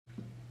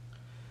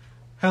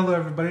Hello,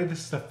 everybody. This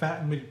is the Fat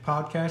and Meaty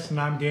Podcast, and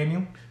I'm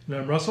Daniel. And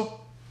I'm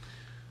Russell.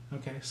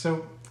 Okay,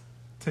 so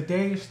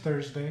today is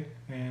Thursday,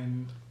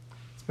 and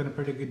it's been a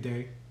pretty good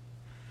day.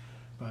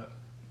 But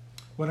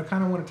what I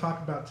kind of want to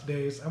talk about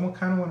today is I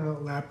kind of want to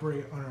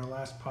elaborate on our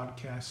last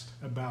podcast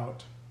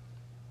about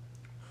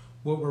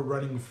what we're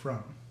running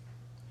from,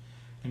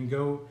 and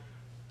go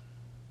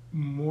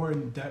more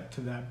in depth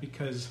to that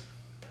because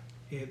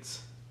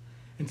it's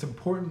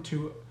important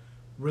to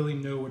really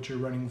know what you're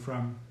running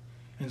from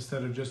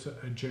instead of just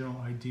a general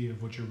idea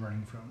of what you're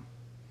running from.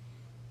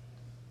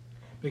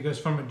 Because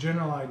from a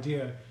general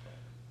idea,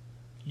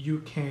 you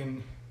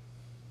can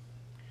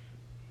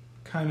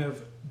kind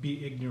of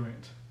be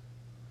ignorant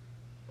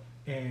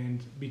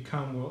and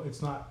become, well,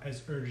 it's not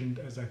as urgent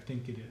as I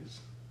think it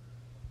is.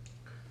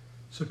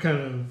 So kind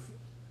of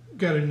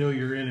got to know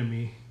your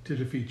enemy to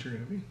defeat your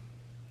enemy.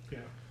 Yeah.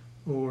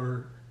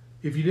 Or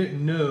if you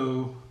didn't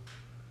know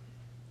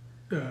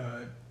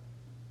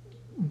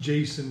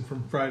Jason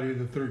from Friday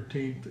the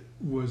 13th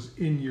was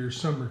in your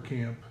summer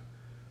camp,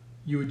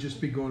 you would just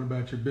be going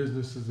about your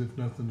business as if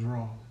nothing's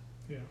wrong.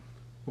 Yeah.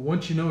 But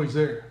once you know he's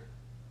there,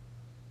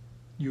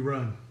 you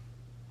run,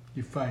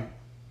 you fight,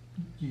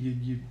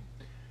 you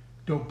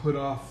don't put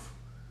off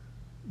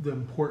the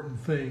important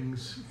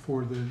things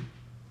for the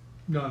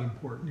not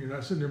important. You're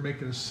not sitting there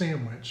making a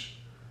sandwich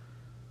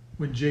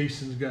when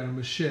Jason's got a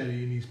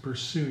machete and he's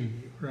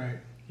pursuing you, right?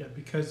 Yeah,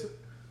 because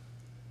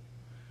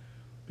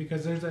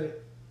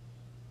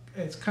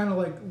it's kind of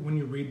like when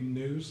you read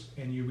news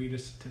and you read a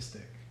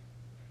statistic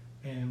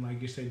and like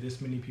you say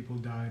this many people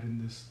died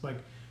in this, like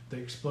the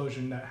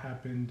explosion that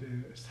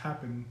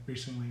happened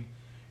recently.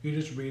 You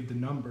just read the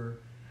number,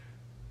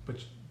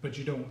 but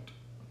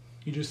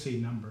you just see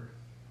number.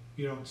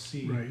 You don't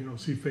see, right, you don't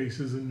see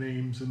faces and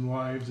names and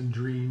lives and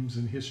dreams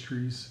and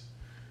histories.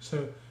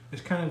 So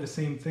it's kind of the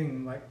same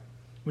thing. Like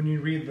when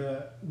you read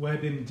the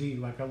WebMD,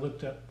 like I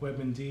looked up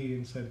WebMD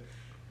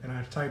and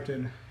I typed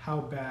in how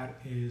bad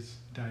is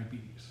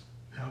diabetes.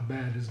 How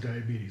bad is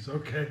diabetes?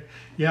 Okay.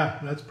 Yeah,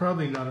 that's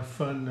probably not a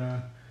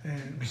fun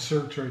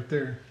search right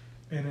there.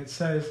 And it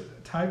says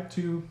type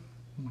 2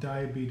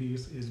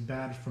 diabetes is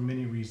bad for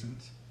many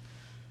reasons.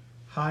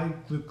 High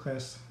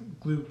glucose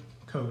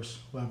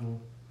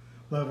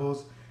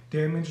levels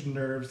damage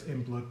nerves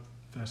and blood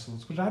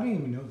vessels, which I didn't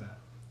even know that.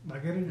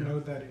 Like I didn't know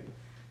that it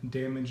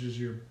damages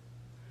your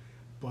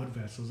blood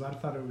vessels. I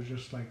thought it was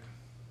just like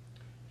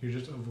you're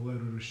just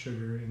overloaded with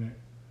sugar and it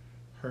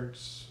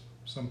hurts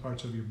some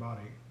parts of your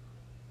body.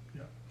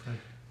 Yeah.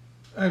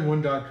 I had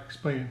one doctor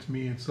explain it to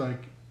me. It's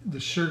like the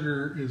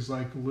sugar is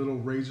like little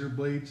razor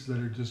blades that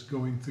are just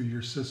going through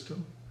your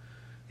system.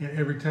 And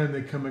every time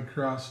they come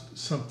across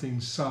something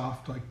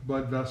soft like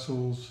blood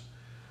vessels,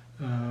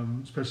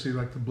 especially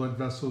like the blood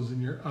vessels in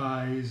your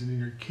eyes and in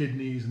your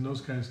kidneys and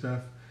those kind of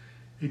stuff,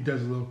 it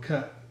does a little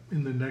cut.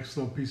 And the next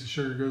little piece of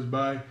sugar goes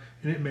by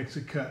and it makes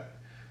a cut.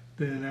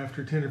 Then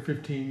after 10 or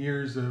 15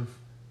 years of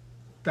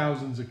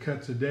thousands of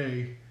cuts a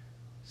day,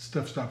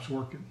 stuff stops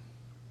working.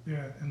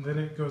 Yeah, and then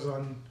it goes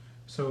on.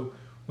 So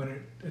when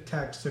it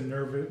attacks the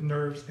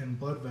nerves and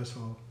blood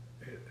vessel,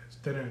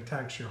 then it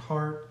attacks your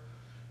heart.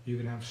 You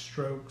can have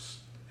strokes.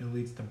 It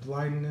leads to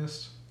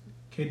blindness,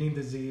 kidney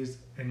disease,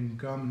 and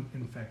gum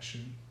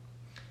infection.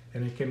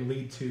 And it can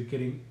lead to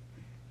getting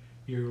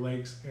your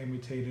legs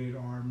amputated,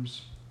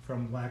 arms,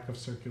 from lack of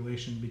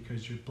circulation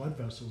because your blood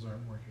vessels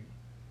aren't working.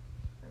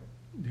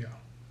 Yeah.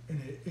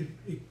 And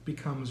it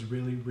becomes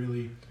really,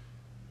 really,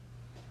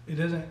 it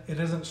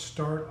doesn't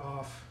start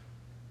off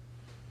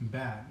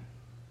bad.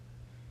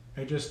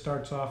 It just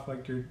starts off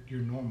like you're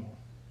normal.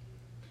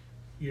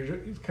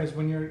 Because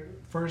when you're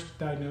first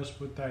diagnosed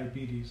with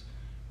diabetes,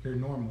 you're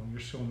normal. You're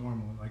still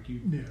normal. Like you.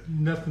 Yeah.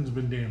 Nothing's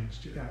been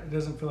damaged yet. Yeah. It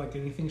doesn't feel like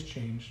anything's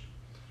changed.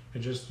 It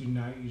just you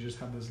just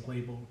have this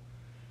label,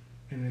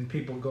 and then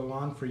people go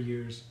on for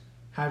years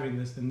having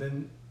this, and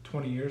then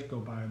 20 years go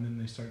by, and then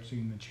they start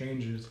seeing the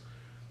changes,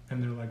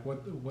 and they're like,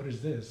 "What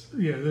is this?"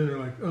 Yeah. Then they're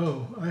like,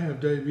 "Oh, I have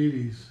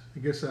diabetes. I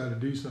guess I ought to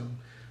do something."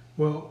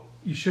 Well,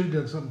 you should have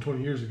done something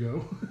 20 years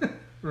ago,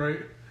 right?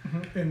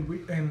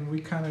 Mm-hmm. And we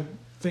kind of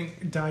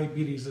think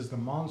diabetes is the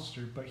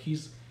monster, but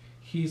he's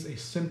a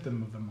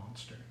symptom of the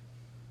monster.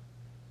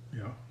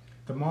 Yeah.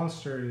 The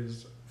monster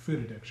is food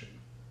addiction.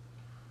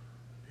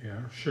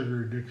 Yeah,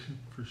 sugar addiction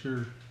for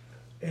sure.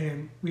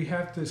 And we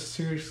have to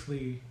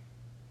seriously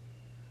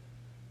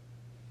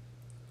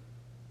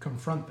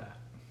confront that.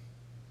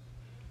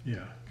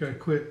 Yeah, gotta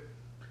quit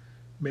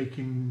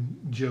making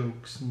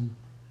jokes and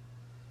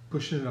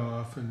pushing it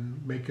off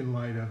and making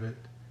light of it.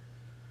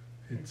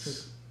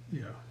 It's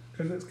yeah.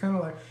 Because it's kind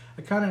of like,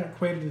 I kind of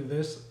equated to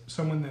this,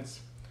 someone that's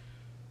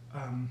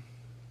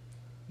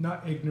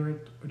not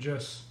ignorant,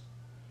 just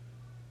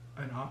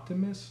an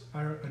optimist,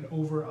 or an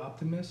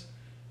over-optimist.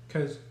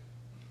 Because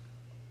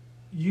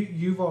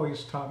you've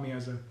always taught me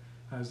as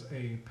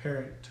a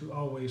parent to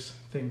always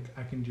think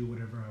I can do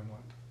whatever I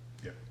want.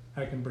 Yeah.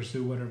 I can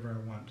pursue whatever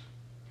I want.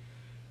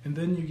 And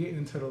then you get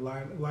into the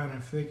line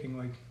of thinking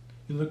like,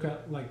 you look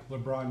at like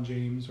LeBron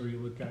James, or you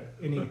look at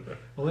any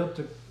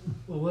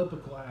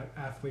elliptical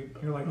athlete,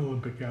 you're like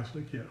Olympic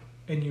athlete, yeah.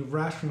 And you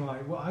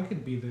rationalize, well, I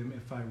could be them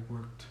if I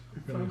worked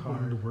really If I'm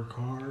willing to work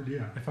hard,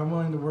 yeah. If I'm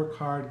willing to work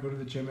hard, go to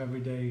the gym every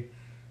day,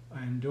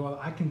 and do all,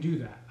 I can do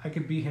that. I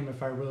could be him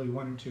if I really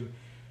wanted to.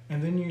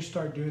 And then you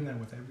start doing that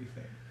with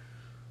everything.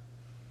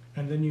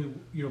 And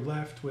then you're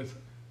left with,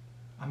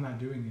 I'm not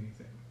doing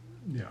anything.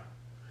 Yeah.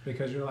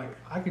 Because you're like,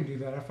 I can do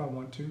that if I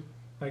want to.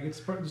 Like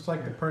it's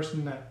like the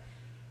person that,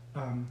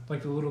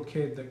 like the little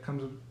kid that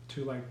comes up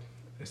to like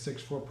a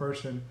 6'4"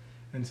 person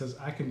and says,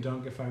 I can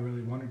dunk if I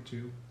really wanted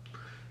to.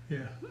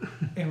 Yeah.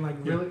 And like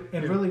really, yeah.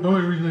 and really. The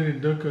only reason I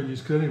didn't dunk on you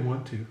is because I didn't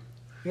want to.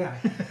 Yeah.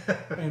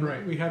 And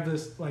right. we have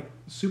this like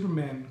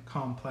Superman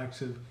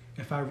complex of,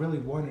 if I really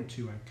wanted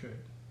to, I could.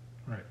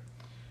 Right.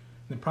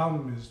 The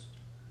problem is,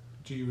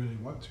 do you really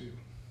want to?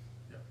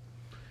 Yeah.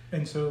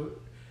 And so,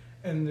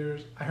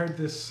 and I heard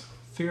this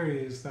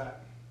theory is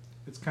that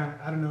it's kind of,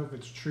 I don't know if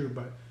it's true,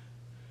 but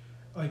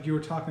like you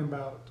were talking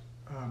about,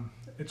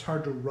 it's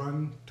hard to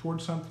run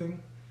towards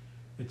something.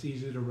 It's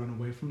easy to run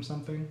away from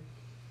something.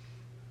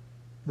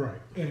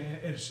 Right.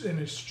 And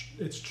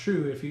it's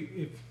true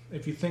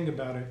if you think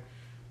about it,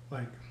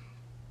 like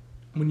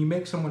when you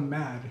make someone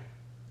mad,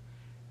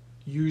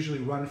 you usually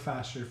run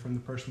faster from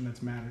the person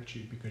that's mad at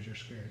you because you're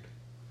scared.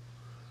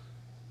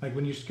 Like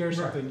when you scare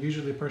something, right.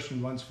 Usually the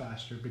person runs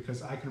faster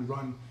because I can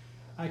run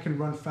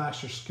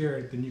faster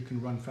scared than you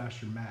can run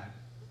faster mad.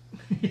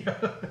 Yeah,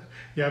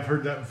 I've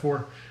heard that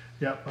before.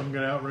 Yeah, I'm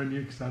going to outrun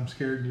you because I'm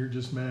scared and you're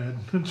just mad.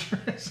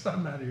 So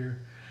I'm out of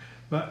here.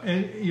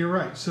 And you're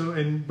right.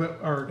 But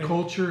our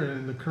culture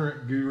and the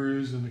current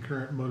gurus and the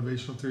current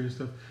motivational theory and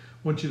stuff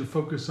want you to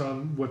focus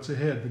on what's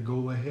ahead, the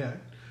goal ahead,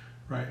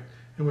 right?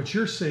 And what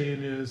you're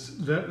saying is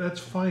that's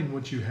fine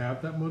once you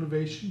have that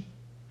motivation.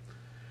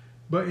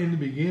 But in the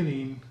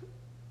beginning,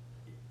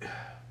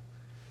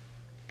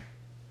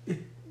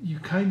 you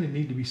kind of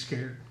need to be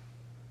scared,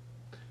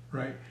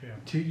 right?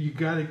 Yeah. You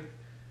got to.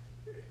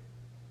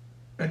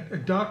 A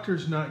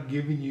doctor's not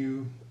giving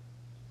you,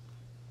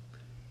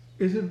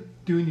 isn't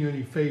doing you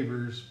any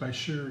favors by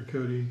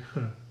sugarcoating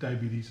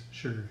diabetes,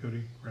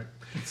 sugarcoating, right?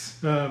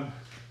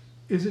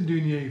 Isn't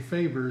doing you any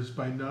favors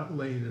by not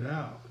laying it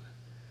out,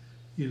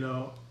 you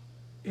know.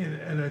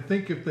 And I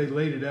think if they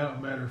laid it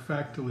out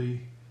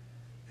matter-of-factly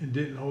and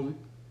didn't hold it,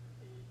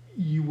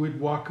 you would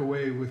walk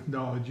away with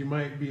knowledge. You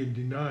might be in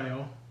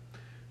denial,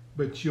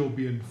 but you'll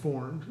be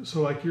informed.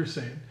 So like you're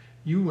saying,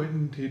 you went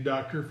into a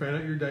doctor, found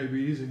out your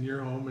diabetes, and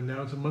you're home, and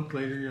now it's a month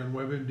later, you're on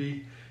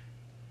WebMD,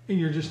 and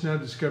you're just now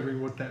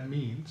discovering what that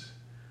means.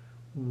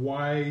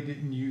 Why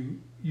didn't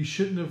you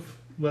shouldn't have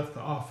left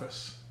the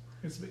office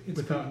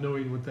without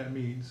knowing what that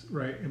means,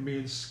 right? And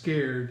being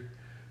scared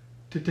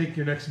to take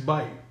your next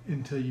bite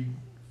until you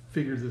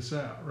figure this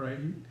out, right?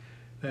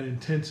 That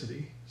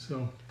intensity.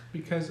 So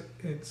because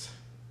it's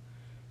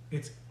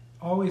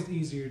always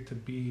easier to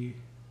be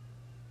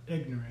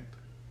ignorant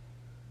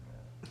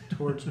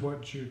towards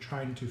what you're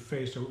trying to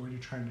face or what you're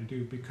trying to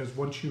do, because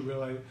once you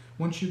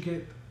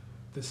get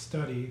the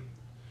study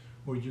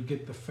or you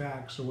get the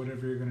facts or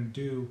whatever you're going to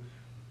do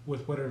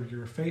with whatever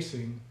you're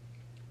facing,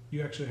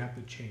 you actually have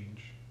to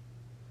change.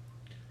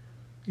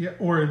 Yeah,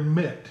 or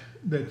admit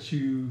that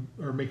you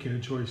are making a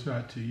choice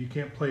not to. You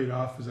can't play it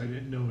off as I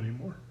didn't know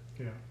anymore.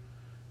 Yeah.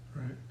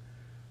 Right.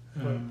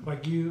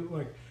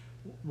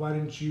 Why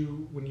didn't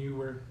you, when you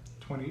were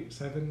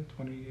 27,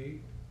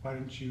 28, why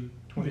didn't you,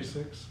 26,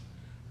 yeah.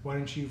 Why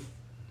didn't you,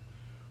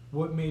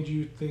 what made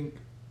you think,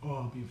 oh,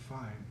 I'll be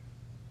fine?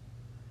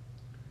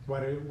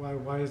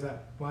 Why is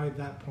that, why at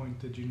that point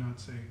did you not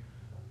say,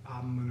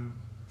 I'm going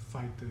to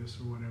fight this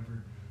or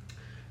whatever?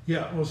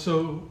 Yeah, well,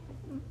 so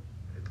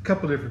a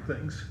couple different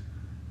things.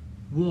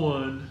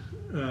 One,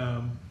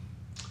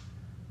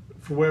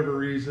 for whatever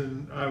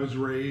reason, I was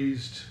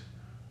raised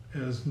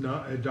as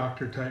not a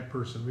doctor type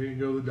person. We didn't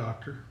go to the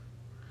doctor,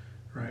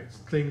 right?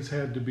 Things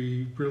had to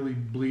be really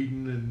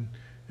bleeding and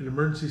an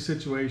emergency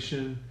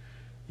situation.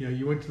 You know,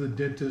 you went to the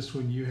dentist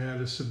when you had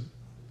a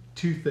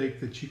toothache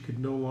that you could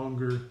no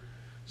longer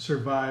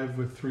survive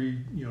with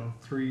three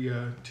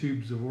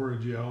tubes of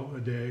Orajel a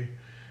day,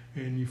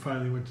 and you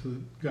finally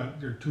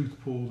got your tooth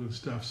pulled and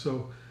stuff.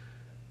 So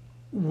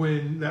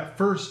when that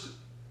first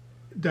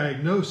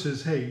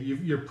diagnosis, hey,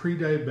 you're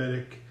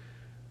pre-diabetic,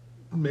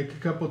 make a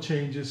couple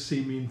changes,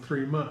 see me in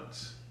 3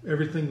 months.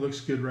 Everything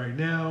looks good right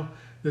now.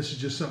 This is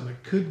just something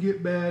that could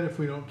get bad if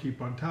we don't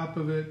keep on top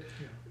of it.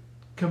 Yeah.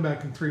 Come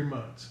back in 3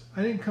 months.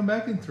 I didn't come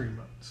back in 3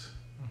 months.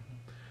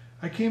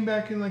 Mm-hmm. I came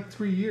back in like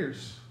 3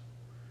 years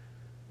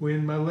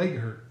when my leg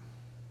hurt.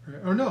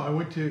 Right? Or no,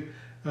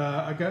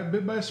 I got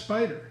bit by a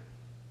spider.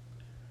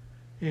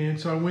 And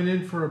so I went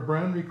in for a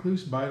brown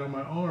recluse bite on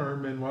my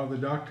arm, and while the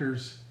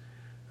doctor's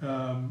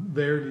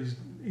there,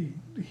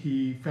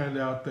 he found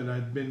out that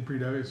I'd been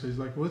pre-diabetic, so he's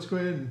like, well, let's go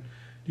ahead and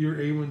do your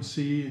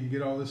A1C and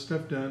get all this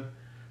stuff done,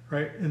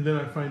 right? And then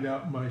I find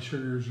out my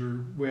sugars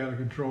are way out of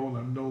control and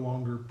I'm no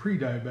longer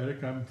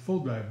pre-diabetic, I'm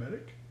full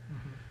diabetic.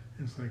 Mm-hmm.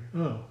 And it's like,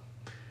 oh.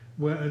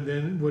 Well, and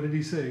then what did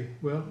he say?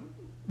 Well,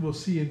 we'll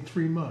see you in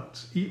 3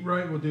 months. Eat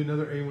right, we'll do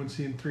another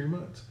A1C in 3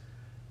 months.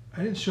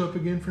 I didn't show up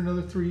again for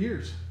another 3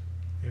 years,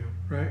 Yeah.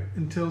 right?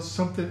 Until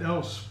something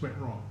else went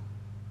wrong.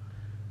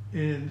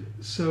 And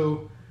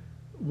so,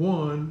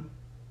 one,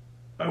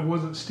 I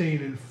wasn't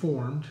staying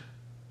informed.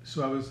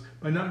 So I was,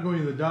 by not going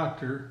to the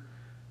doctor,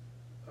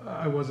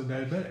 I wasn't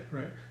diabetic,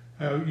 right?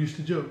 I used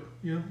to joke,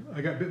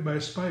 I got bit by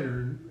a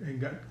spider and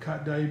got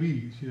caught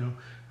diabetes,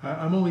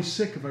 I'm only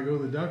sick if I go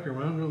to the doctor.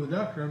 When I don't go to the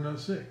doctor, I'm not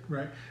sick,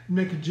 right?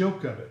 Make a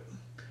joke of it.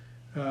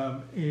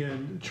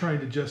 And trying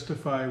to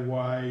justify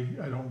why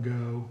I don't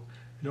go,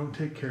 I don't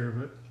take care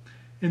of it.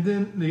 And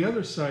then the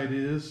other side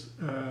is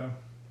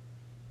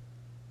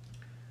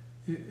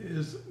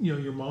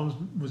your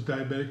mom was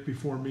diabetic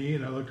before me,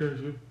 and I looked at her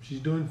and said, she's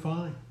doing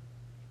fine.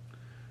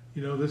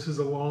 This is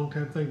a long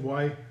time thing.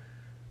 Why?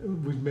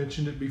 We've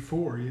mentioned it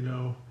before,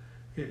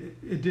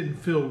 it didn't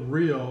feel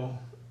real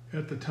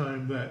at the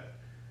time that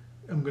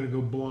I'm going to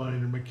go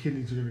blind or my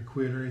kidneys are going to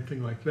quit or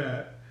anything like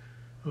that.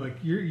 Like,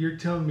 you're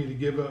telling me to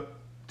give up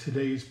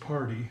today's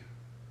party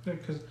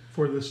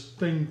for this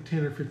thing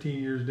 10 or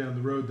 15 years down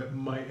the road that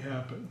might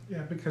happen.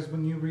 Yeah, because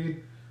when you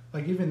read,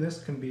 like, even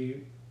this can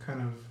be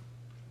kind of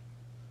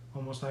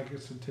almost like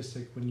a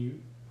statistic when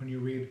you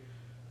read,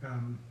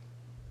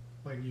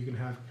 like, you can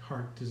have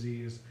heart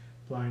disease,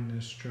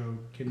 blindness, stroke,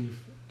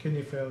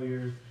 kidney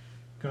failure,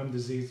 gum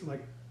disease,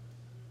 like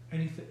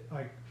anything,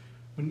 like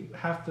when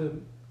half the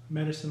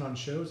medicine on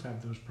shows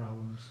have those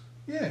problems.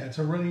 Yeah, it's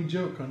a running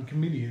joke on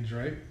comedians,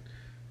 right?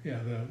 Yeah,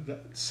 the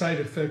side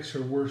effects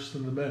are worse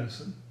than the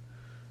medicine.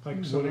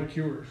 Like, what it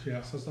cures,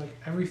 yeah. So it's like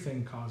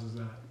everything causes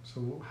that.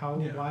 So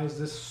why is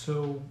this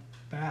so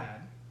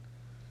bad?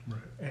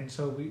 Right. And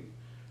so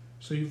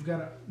you've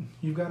got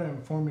to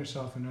inform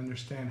yourself and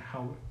understand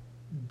how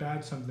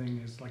bad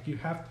something is. Like, you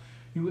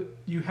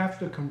have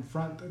to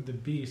confront the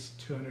beast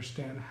to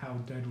understand how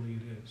deadly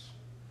it is.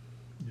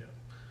 Yeah.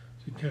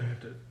 So you kind of have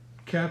to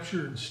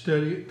capture and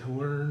study it to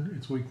learn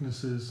its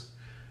weaknesses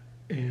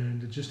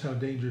and just how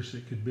dangerous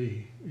it could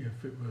be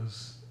if it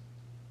was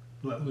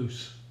let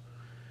loose.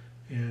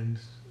 And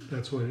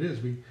that's what it is.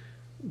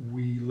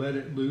 We let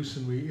it loose,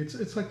 and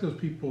it's like those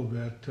people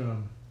that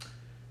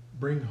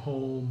bring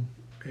home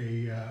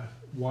a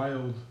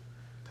wild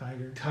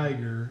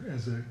tiger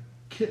as a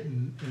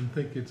kitten and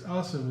think it's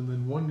awesome, and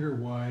then wonder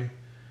why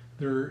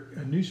they're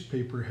a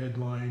newspaper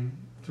headline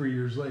 3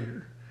 years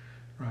later,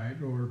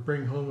 right? Or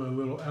bring home a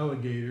little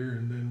alligator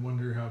and then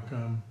wonder how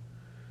come,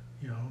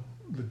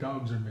 the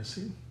dogs are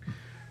missing.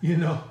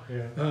 Yeah.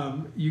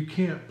 You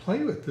can't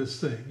play with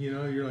this thing.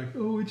 You're like,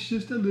 oh, it's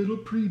just a little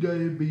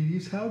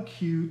pre-diabetes. How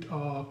cute.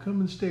 Oh, come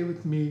and stay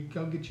with me.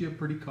 I'll get you a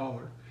pretty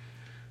collar.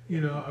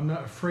 I'm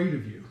not afraid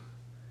of you.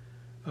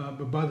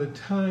 But by the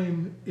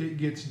time it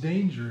gets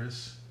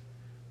dangerous,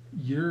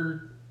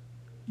 you're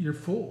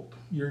fooled.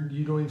 You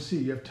don't even see.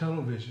 You have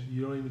tunnel vision.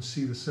 You don't even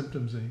see the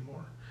symptoms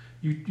anymore.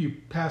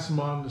 You pass them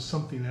on to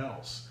something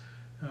else.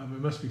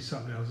 It must be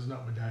something else. It's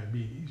not my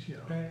diabetes.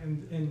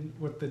 And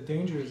what the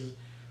danger is,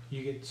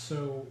 you get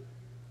so,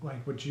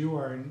 like what you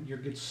are, and you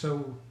get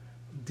so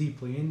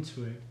deeply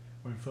into it,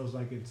 where it feels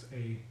like it's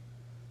a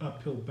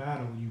uphill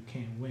battle you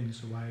can't win.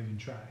 So why even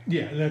try?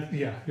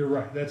 Yeah, you're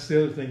right. That's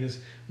the other thing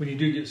is when you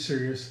do get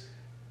serious,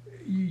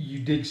 you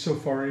dig so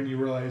far in, you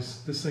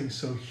realize this thing's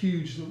so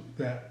huge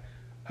that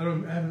I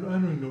don't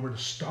even know where to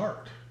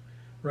start,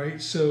 right?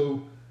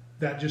 So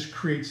that just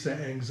creates that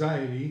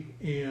anxiety.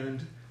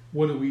 And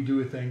what do we do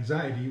with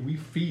anxiety? We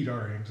feed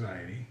our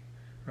anxiety,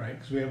 right?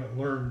 Because we haven't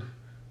learned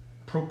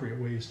appropriate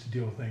ways to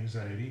deal with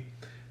anxiety.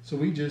 So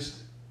we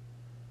just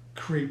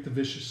create the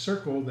vicious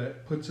circle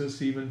that puts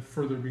us even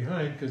further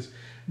behind, because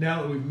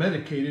now that we've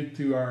medicated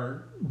through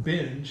our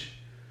binge,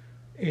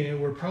 and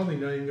we're probably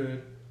not even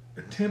going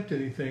to attempt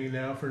anything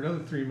now for another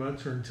 3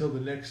 months or until the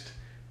next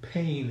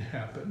pain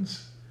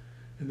happens,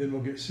 and then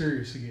we'll get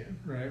serious again,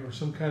 right? Or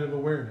some kind of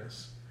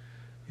awareness.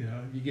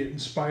 You get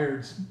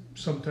inspired.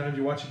 Sometimes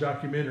you watch a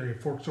documentary,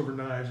 Forks Over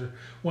Knives, or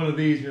one of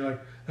these, and you're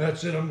like,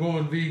 that's it, I'm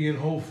going vegan,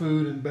 whole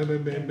food, and bam,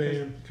 bam, bam,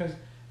 bam. Because,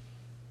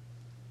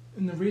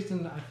 and the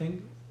reason I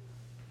think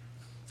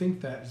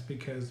that is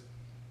because,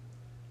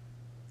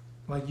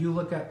 like, you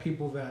look at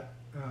people that,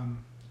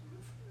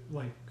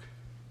 like,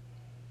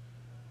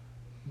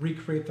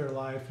 recreate their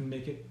life and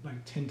make it,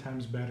 like, 10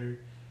 times better,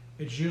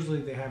 it's usually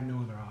they have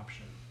no other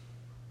option.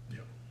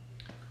 Yep.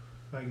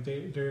 Like,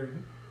 they're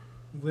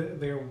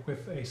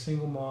with a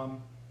single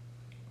mom,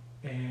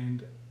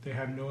 and they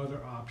have no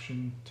other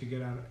option to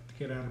get out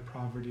of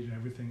poverty, and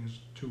everything is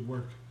to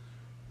work.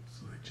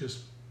 So they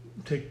just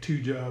take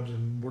 2 jobs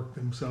and work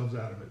themselves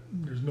out of it.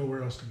 There's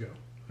nowhere else to go.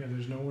 Yeah,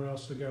 there's nowhere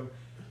else to go.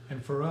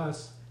 And for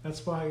us,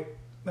 that's why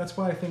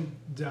I think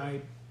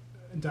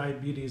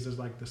diabetes is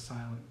like the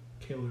silent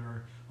killer,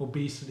 or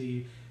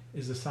obesity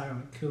is the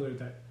silent killer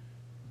that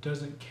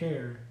doesn't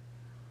care,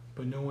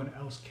 but no one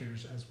else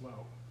cares as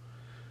well.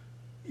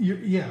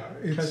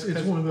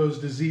 It's one of those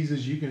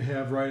diseases you can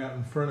have right out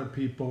in front of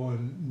people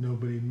and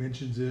nobody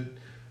mentions it.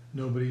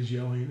 Nobody's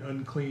yelling,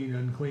 unclean,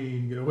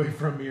 unclean, get away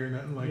from me, or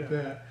nothing like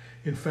that.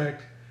 In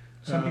fact,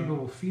 some people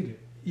will feed it.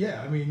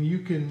 Yeah, I mean, you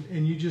can,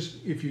 and you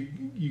just, if you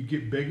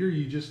get bigger,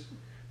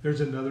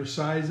 there's another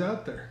size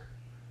out there,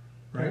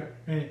 right?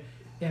 And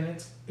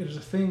it's a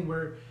thing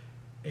where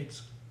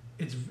it's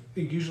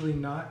usually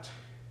not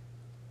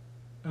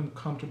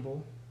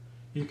uncomfortable.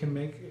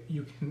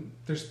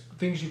 There's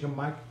things you can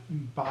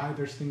buy.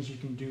 There's things you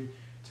can do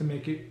to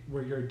make it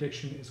where your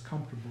addiction is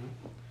comfortable.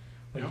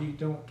 Like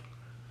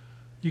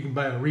you can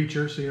buy a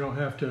reacher so you don't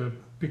have to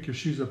pick your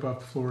shoes up off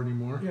the floor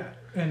anymore. Yeah,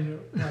 and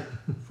like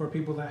for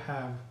people that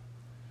have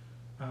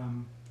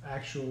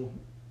actual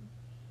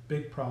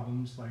big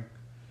problems like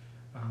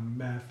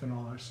meth and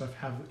all that stuff,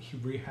 have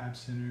rehab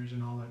centers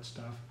and all that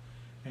stuff,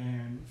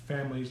 and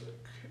families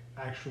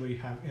actually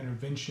have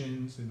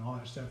interventions and all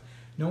that stuff.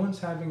 No one's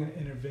having an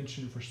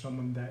intervention for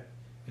someone that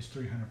is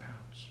 300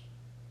 pounds.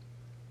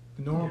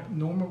 The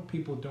normal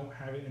people don't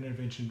have an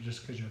intervention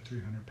just because you're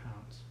 300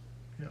 pounds.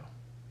 Yeah.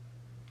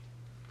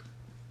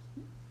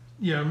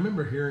 Yeah, I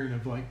remember hearing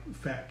of like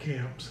fat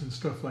camps and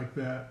stuff like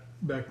that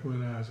back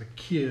when I was a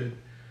kid,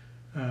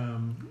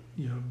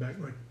 back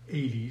like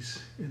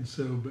 80s. And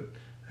so, but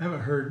I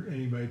haven't heard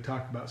anybody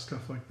talk about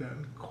stuff like that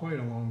in quite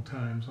a long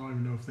time. So I don't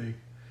even know if they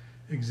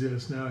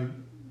exist. Now,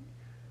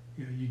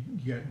 you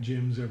got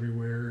gyms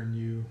everywhere and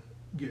you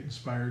get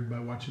inspired by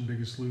watching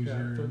Biggest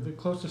Loser. Yeah, the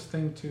closest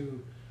thing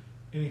to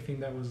anything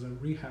that was a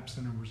rehab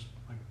center was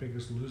like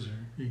Biggest Loser.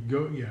 You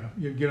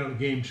get on a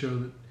game show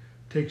that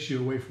takes you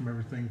away from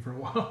everything for a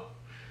while.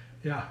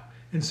 Yeah.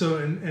 And so,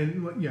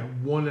 and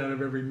one out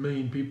of every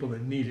million people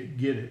that need it,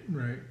 get it,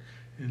 right?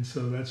 And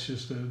so that's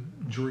just a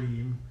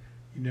dream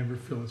you never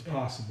feel it's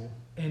possible.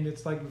 And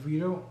it's like if you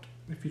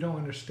don't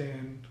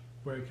understand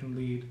where it can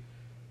lead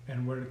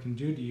and what it can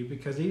do to you,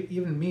 because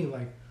even me,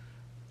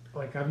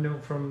 like I've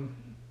known from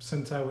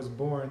since I was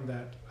born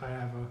that I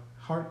have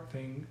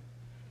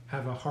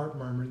a heart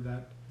murmur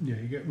that you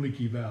get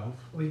leaky valve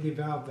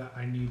that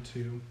I need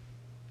to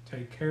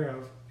take care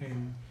of,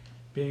 and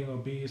being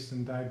obese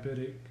and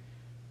diabetic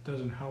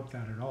doesn't help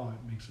that at all.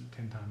 It makes it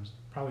 10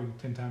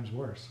 times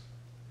worse.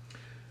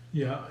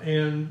 Yeah,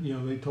 and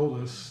they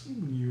told us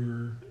when you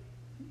were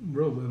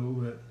real little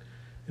that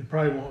it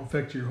probably won't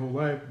affect your whole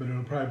life, but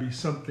it'll probably be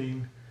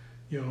something,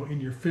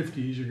 in your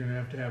 50s you're going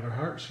to have a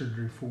heart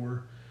surgery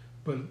for.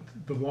 But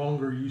the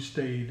longer you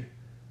stayed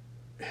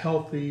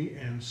healthy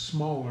and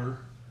smaller,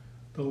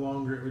 the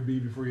longer it would be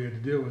before you had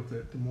to deal with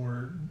it. The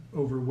more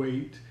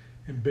overweight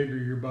and bigger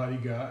your body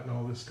got and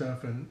all this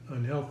stuff and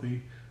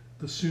unhealthy,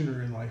 the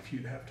sooner in life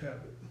you'd have to have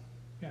it.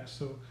 Yeah,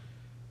 so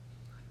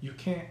you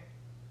can't,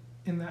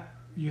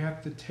 you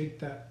have to take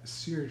that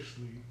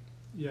seriously.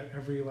 Yeah,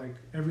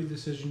 every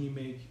decision you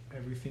make,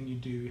 everything you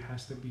do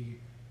has to be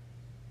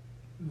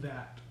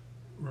that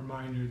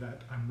reminder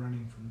that I'm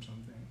running from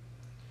something.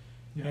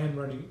 Yeah. And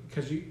running,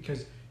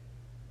 because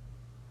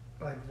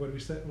like we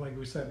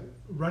said,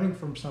 running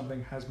from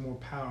something is more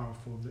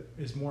powerful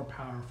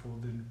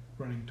than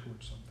running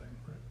towards something.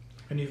 Right.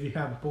 And if you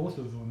have both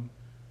of them,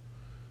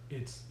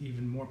 it's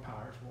even more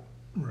powerful.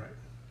 Right.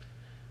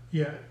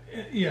 Yeah.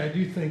 I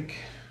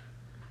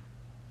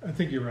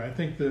think you're right. I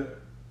think the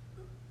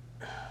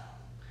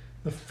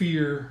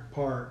fear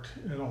part,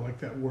 I don't like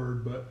that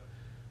word, but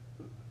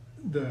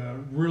the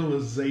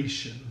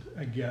realization,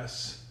 I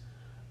guess,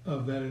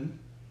 of that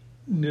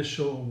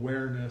initial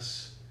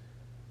awareness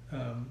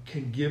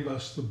can give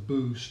us the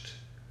boost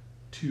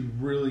to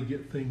really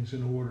get things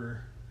in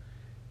order.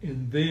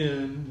 And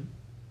then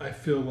I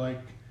feel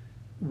like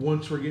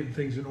once we're getting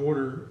things in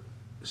order,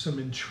 some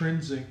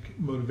intrinsic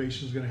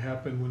motivation is going to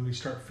happen when we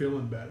start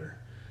feeling better.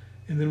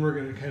 And then we're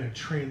going to kind of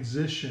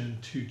transition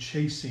to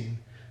chasing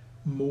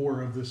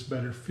more of this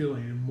better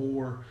feeling and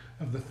more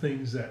of the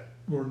things that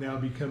we're now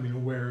becoming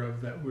aware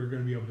of that we're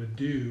going to be able to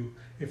do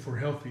if we're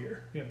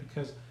healthier. Yeah,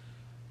 because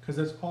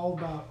it's all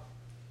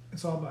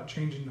about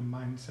changing the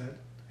mindset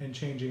and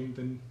changing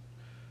the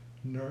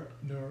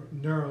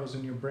neurons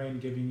in your brain,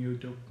 giving you a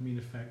dopamine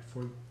effect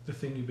for the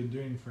thing you've been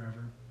doing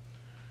forever.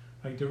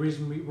 Like the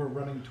reason we're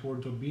running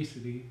towards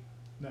obesity,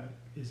 that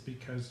is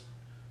because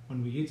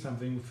when we eat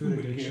something, food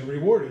addiction, we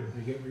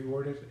get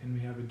rewarded, and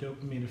we have a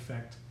dopamine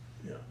effect.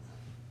 Yeah.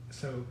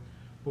 So,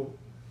 what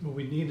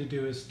we need to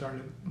do is start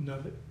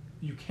another.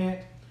 You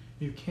can't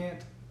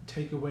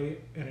take away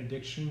an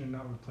addiction and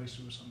not replace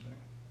it with something.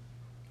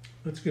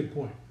 That's a good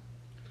point.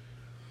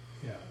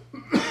 Yeah.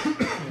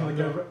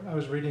 I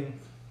was reading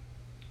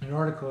an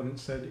article and it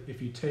said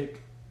if you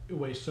take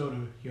away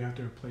soda, you have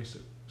to replace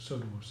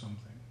soda with something.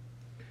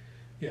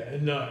 Yeah,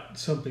 and not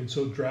something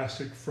so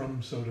drastic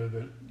from soda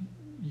that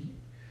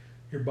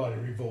your body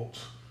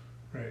revolts,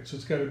 right? So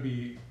it's got to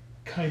be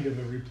kind of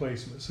a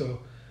replacement. So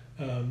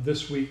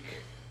this week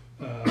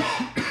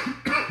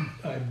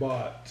I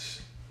bought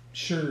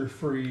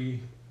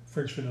sugar-free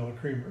French vanilla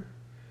creamer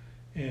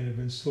and have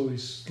been slowly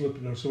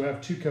slipping over. So I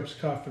have 2 cups of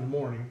coffee in the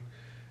morning,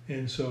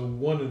 and so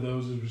one of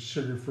those is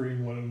sugar-free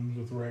and one of them is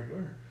with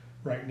regular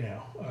right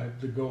now.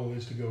 The goal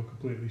is to go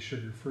completely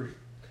sugar-free.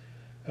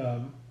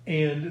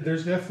 And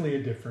there's definitely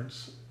a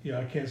difference.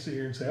 I can't sit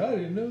here and say, I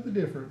didn't know the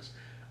difference.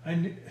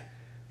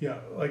 Your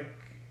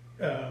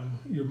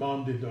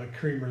mom did like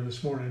creamer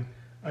this morning.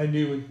 I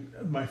knew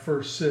in my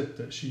first sip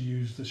that she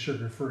used the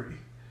sugar free.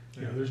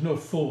 You know, there's no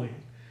fulling,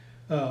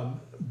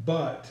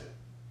 but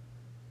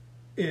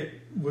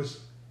it was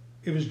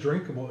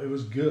drinkable. It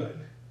was good.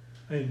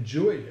 I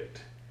enjoyed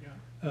it.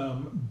 Yeah.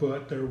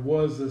 But there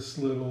was this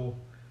little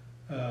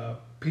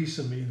piece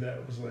of me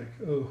that was like,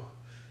 oh,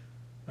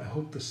 I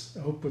hope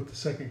with the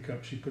second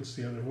cup she puts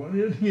the other one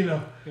in. You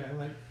know. Yeah,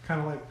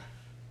 kind of like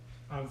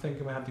I'm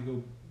thinking I have to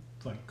go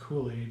like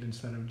Kool-Aid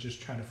instead of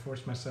just trying to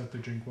force myself to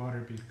drink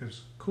water,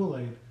 because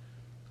Kool-Aid,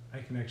 I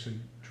can actually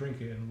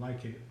drink it and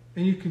like it.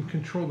 And you can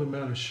control the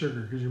amount of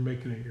sugar because you're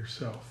making it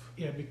yourself.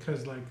 Yeah,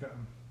 because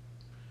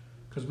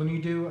when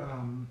you do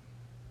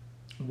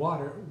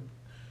water,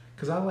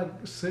 because I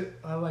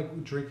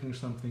like drinking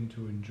something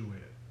to enjoy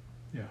it.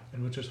 Yeah.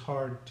 And which is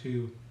hard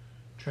to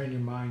train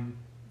your mind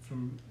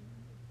from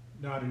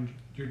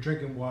you're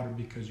drinking water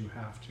because you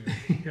have to.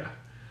 Yeah.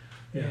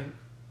 Yeah. And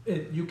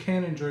you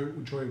can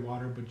enjoy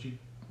water, but you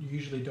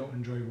usually don't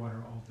enjoy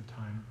water all the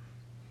time.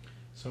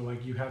 So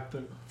like you have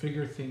to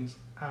figure things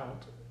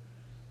out,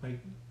 like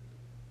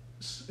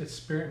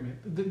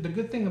experiment. The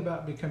good thing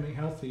about becoming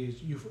healthy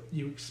is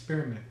you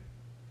experiment.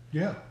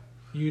 Yeah.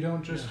 You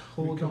don't just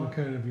hold become on.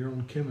 kind of your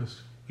own chemist.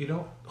 You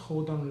don't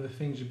hold on to the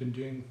things you've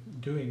been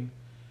doing.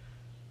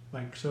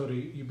 Like soda,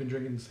 you've been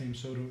drinking the same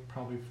soda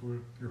probably for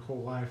your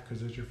whole life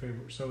because it's your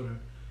favorite soda,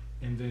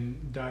 and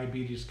then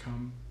diabetes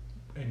come,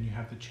 and you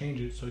have to change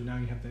it. So now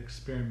you have to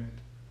experiment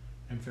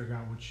and figure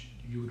out what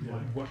you would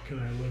like. What can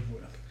I live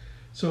with?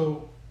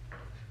 So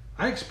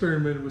I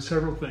experimented with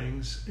several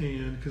things,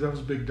 and because I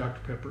was a big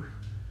Dr. Pepper,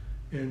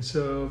 and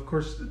so of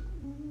course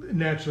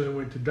naturally I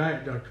went to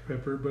Diet Dr.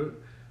 Pepper, but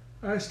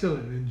I still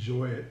didn't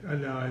enjoy it.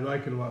 Now I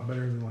like it a lot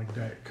better than like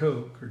Diet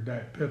Coke or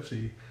Diet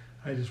Pepsi.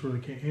 I just really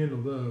can't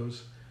handle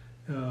those.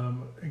 I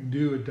can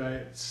do a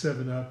Diet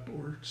 7-Up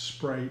or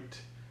Sprite,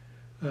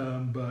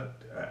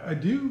 but I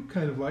do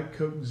kind of like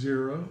Coke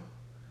Zero.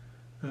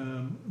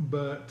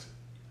 But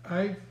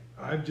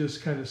I've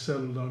just kind of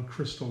settled on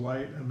Crystal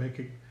Light. I make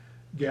a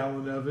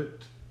gallon of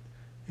it,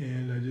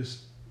 and I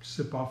just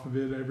sip off of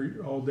it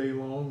all day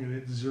long, and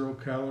it's 0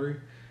 calorie.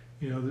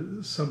 You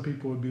know, some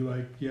people would be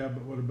like, yeah,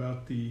 but what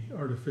about the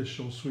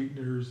artificial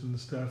sweeteners and the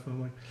stuff? And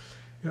I'm like,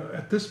 you know,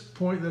 at this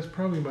point, that's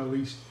probably my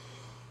least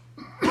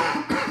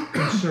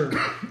concern.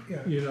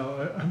 Yeah. You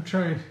know, I'm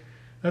trying.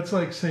 That's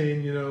like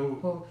saying, you know,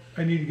 Well,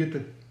 I need to get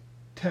the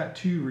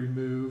tattoo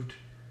removed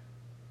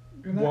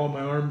while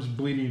my arm's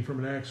bleeding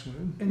from an axe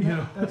wound. And You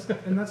know, that's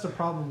the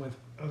problem with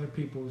other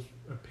people's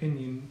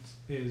opinions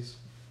is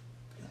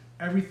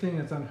everything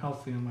is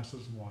unhealthy unless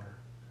it's water.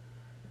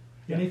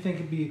 Yeah. Anything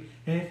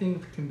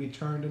can be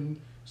turned and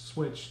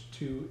switched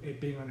to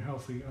it being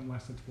unhealthy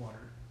unless it's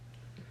water.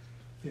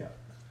 yeah.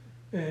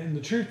 And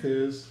the truth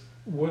is,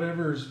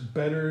 whatever's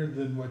better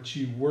than what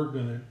you were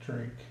gonna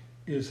drink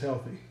is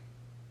healthy,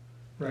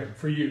 right?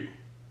 For you.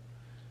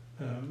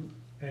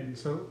 And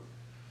so,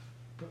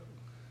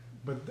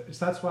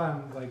 so that's why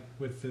I'm like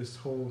with this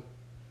whole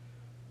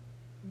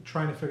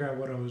trying to figure out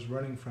what I was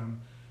running from,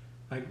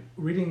 like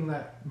reading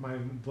that my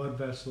blood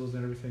vessels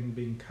and everything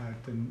being cut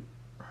and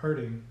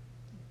hurting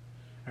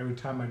every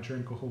time I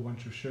drink a whole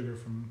bunch of sugar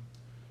from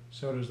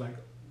sodas. Like,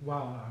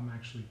 wow, I'm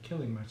actually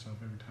killing myself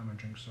every time I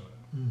drink soda.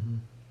 Mm-hmm.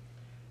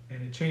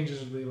 And it changes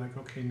to be like,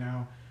 okay,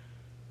 now.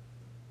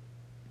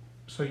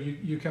 So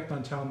you kept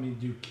on telling me to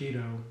do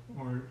keto,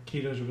 or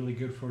keto is really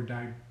good for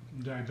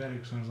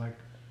diabetics, and I was like,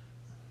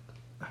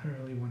 I don't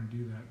really want to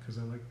do that because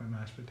I like my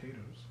mashed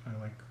potatoes. I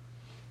like.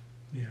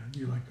 Yeah,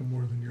 you like them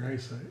more than your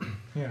eyesight.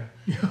 Yeah.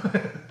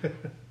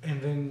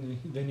 And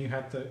then you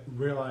have to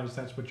realize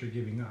that's what you're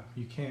giving up.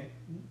 You can't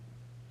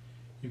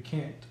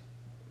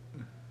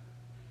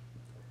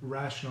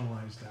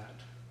rationalize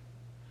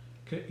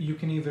that. You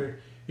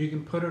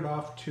can put it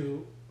off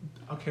to,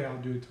 okay, I'll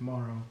do it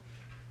tomorrow,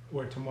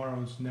 or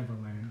tomorrow's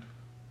Neverland.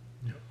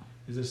 Yep.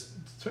 Is this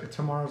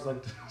tomorrow's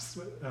like this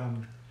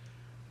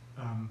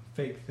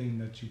fake thing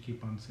that you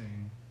keep on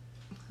saying?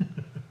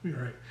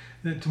 You're right.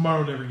 Then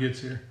tomorrow never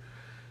gets here.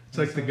 It's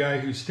like the guy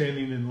who's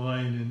standing in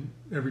line, and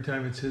every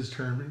time it's his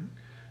turn,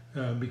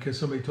 because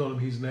somebody told him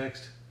he's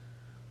next.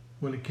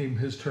 When it came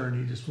his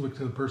turn, he just looked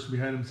to the person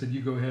behind him and said,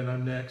 "You go ahead,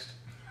 I'm next.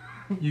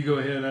 You go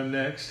ahead, I'm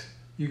next.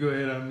 You go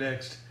ahead, I'm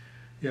next."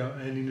 Yeah,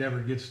 and he never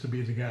gets to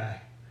be the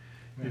guy.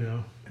 You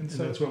know, and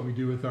so that's what we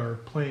do with our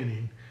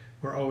planning.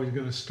 We're always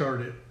going to start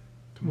it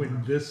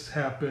when this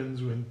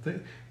happens,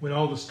 when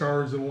all the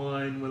stars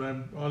align, when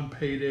I'm on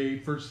payday,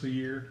 first of the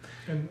year,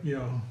 and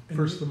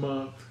first of the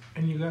month.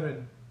 And you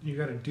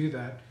gotta do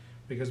that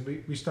because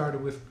we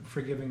started with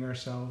forgiving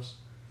ourselves.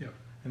 Yep.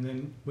 And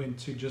then went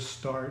to just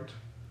start.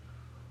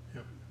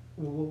 Yep.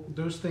 Well,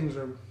 those things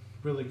are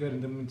really good,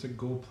 and then went to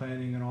goal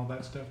planning and all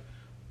that stuff.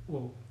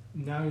 Well,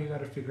 now you got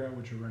to figure out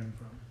what you're running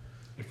from.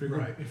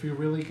 If you're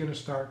really gonna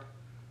start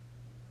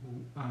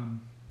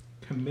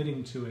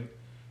committing to it,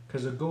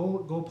 because the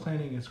goal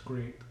planning is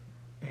great,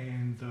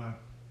 and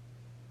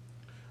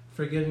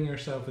forgiving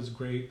yourself is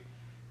great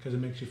because it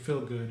makes you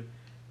feel good.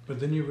 But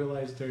then you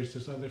realize there's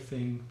this other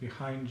thing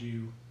behind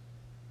you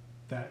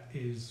that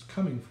is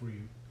coming for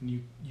you. and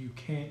you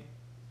can't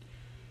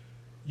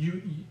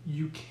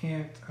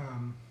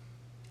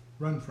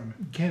run from it.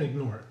 You can't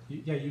ignore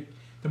it.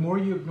 The more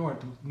you ignore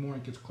it, the more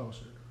it gets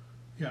closer.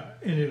 Yeah,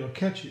 and it'll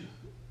catch you.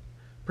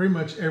 Pretty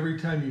much every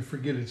time you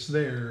forget it's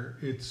there,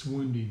 it's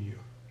wounding you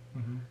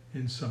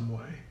in some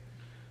way.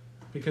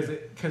 Because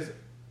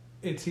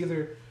it's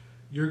either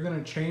you're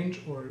going to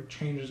change or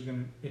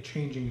changing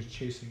is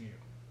chasing you.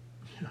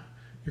 Yeah,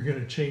 you're going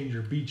to change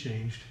or be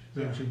changed. Is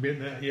that Yeah. what you're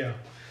getting at? Yeah.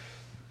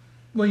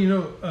 Well,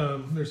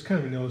 there's kind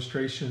of an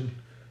illustration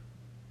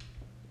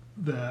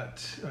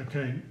that I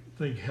kind of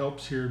think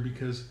helps here,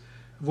 because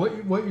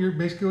what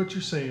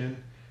you're saying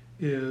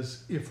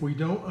is, if we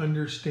don't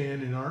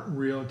understand and aren't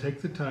real and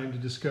take the time to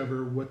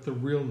discover what the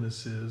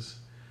realness is,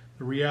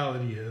 the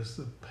reality is,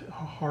 the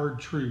hard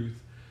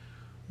truth,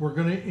 we're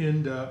going to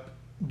end up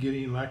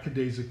getting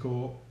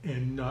lackadaisical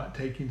and not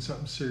taking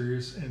something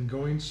serious and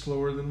going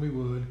slower than we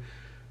would,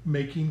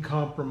 making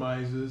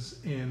compromises,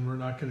 and we're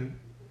not going to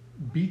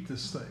beat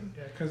this thing.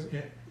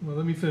 Well,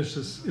 let me finish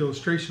this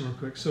illustration real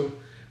quick. So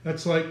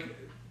that's like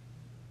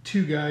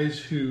two guys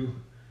who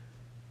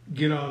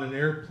get on an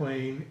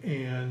airplane,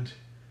 and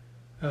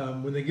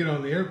when they get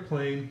on the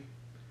airplane,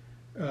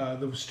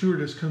 the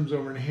stewardess comes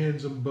over and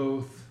hands them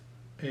both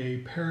a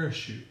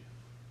parachute,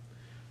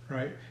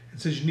 right? And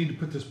says, you need to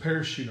put this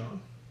parachute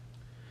on.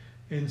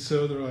 And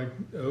so they're like,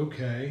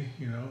 okay,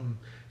 and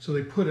so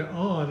they put it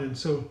on. And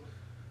so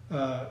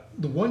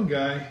the one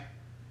guy,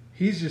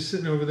 he's just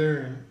sitting over there,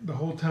 and the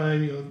whole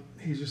time,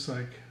 he's just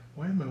like,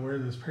 why am I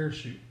wearing this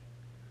parachute?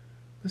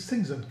 This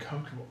thing's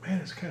uncomfortable. Man,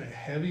 it's kind of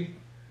heavy.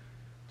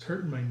 It's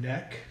hurting my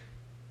neck.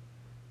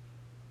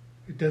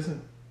 It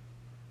doesn't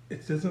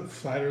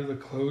flatter the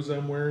clothes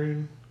I'm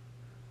wearing.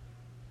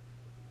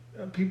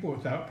 People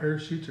without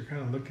parachutes are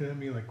kind of looking at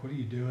me like, what are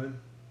you doing?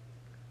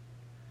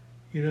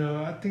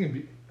 I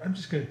think I'm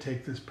just going to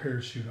take this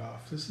parachute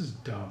off. This is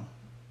dumb.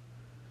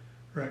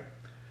 Right?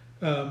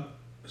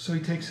 So he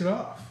takes it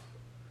off.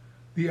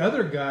 The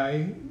other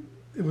guy,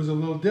 it was a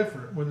little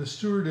different. When the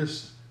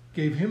stewardess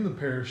gave him the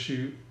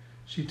parachute,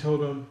 she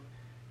told him,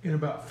 in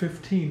about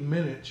 15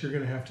 minutes, you're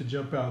going to have to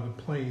jump out of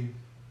the plane.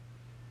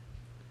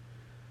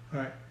 All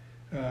right.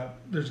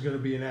 There's going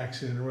to be an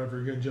accident or whatever.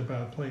 You're going to jump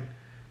out of the plane.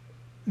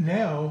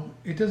 Now,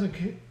 it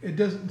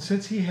doesn't,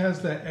 since he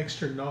has that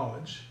extra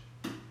knowledge,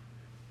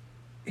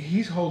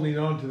 he's holding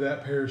on to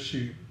that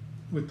parachute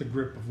with the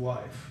grip of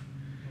life.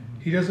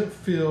 He doesn't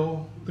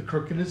feel the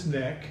crook in his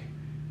neck.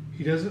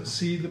 He doesn't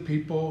see the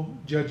people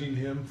judging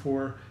him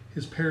for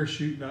his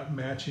parachute not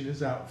matching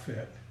his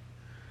outfit.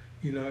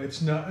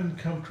 It's not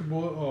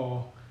uncomfortable at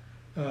all.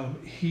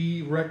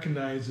 He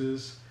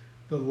recognizes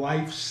the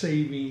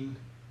life-saving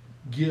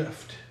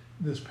gift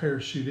this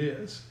parachute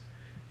is,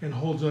 and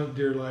holds on to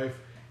dear life.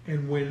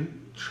 And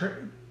when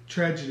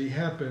tragedy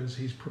happens,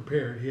 he's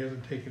prepared. He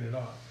hasn't taken it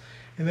off.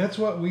 And that's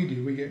what we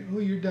do. We get,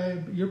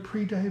 you're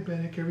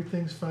pre-diabetic,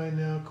 everything's fine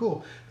now,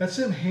 cool. That's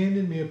them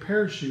handing me a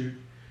parachute,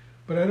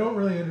 but I don't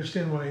really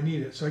understand why I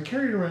need it. So I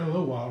carry it around a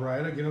little while,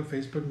 right? I get on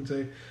Facebook and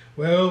say,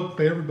 well,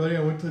 everybody,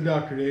 I went to the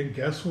doctor today, and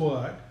guess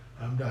what?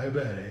 I'm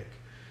diabetic.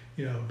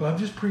 But I'm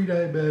just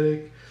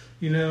pre-diabetic,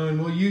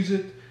 and we'll use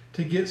it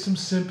to get some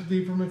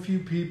sympathy from a few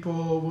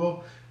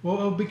people.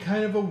 We'll be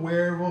kind of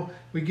aware.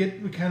 We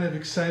kind of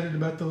excited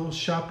about the little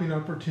shopping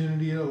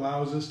opportunity it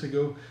allows us to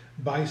go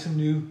buy some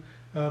new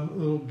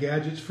little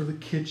gadgets for the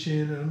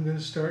kitchen, and I'm going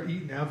to start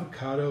eating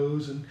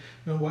avocados and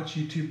watch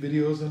YouTube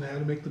videos on how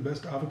to make the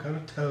best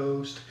avocado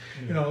toast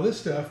and all this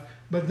stuff.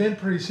 But then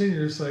pretty soon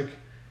you're just like,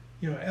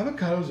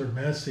 avocados are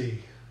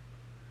messy.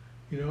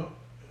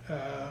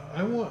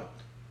 I want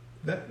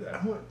that.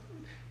 I want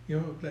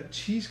that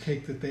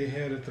cheesecake that they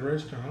had at the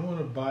restaurant. I want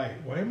to buy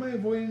it. Why am I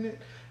avoiding it?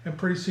 And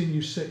pretty soon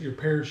you set your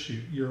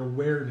parachute, your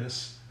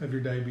awareness of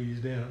your diabetes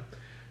down.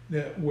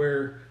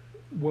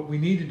 What we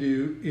need to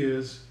do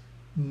is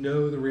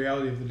know the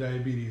reality of the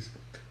diabetes.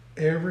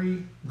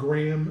 Every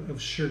gram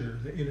of sugar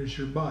that enters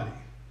your body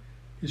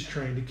is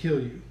trying to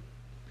kill you.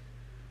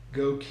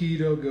 Go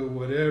keto, go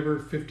whatever,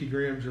 50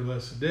 grams or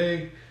less a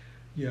day.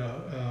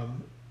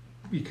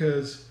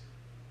 Because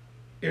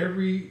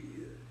every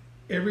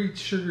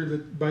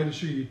bite of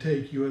sugar you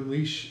take, you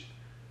unleash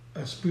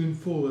a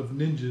spoonful of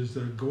ninjas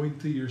that are going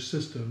through your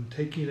system,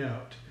 taking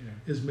out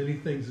as many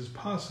things as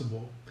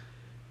possible.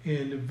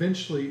 And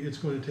eventually it's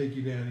going to take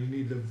you down. You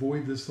need to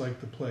avoid this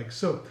like the plague.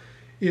 So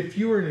if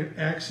you were in an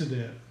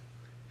accident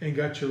and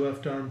got your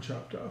left arm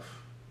chopped off,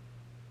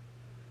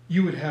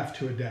 you would have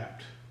to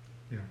adapt.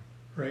 Yeah.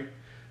 Right?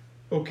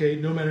 Okay,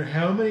 no matter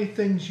how many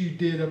things you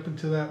did up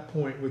until that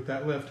point with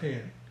that left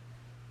hand,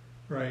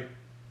 right?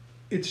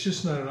 It's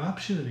just not an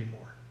option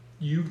anymore.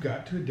 You've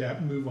got to adapt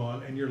and move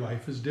on, and your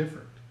life is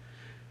different.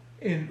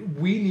 And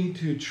we need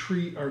to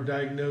treat our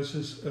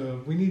diagnosis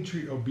of, we need to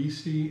treat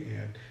obesity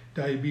and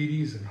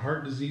diabetes and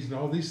heart disease and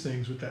all these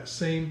things with that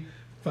same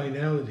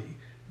finality,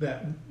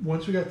 that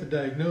once we got the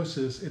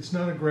diagnosis, it's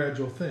not a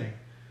gradual thing.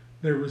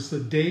 There was the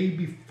day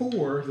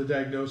before the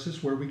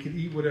diagnosis where we could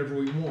eat whatever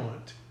we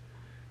want.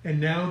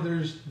 And now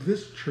there's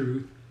this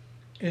truth,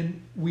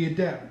 and we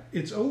adapt.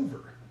 It's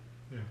over.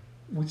 Yeah.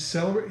 we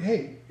celebrate.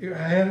 Hey,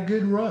 I had a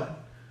good run.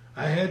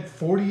 I had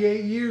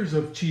 48 years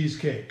of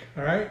cheesecake.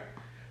 All right.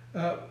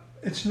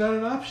 It's not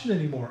an option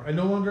anymore. I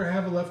no longer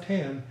have a left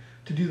hand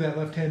to do that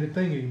left-handed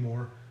thing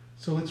anymore.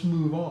 So let's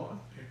move on.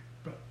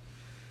 But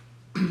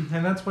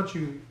and that's what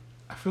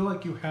I feel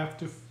like you have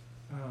to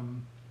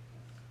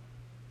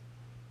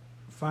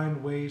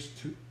find ways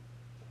to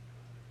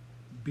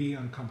be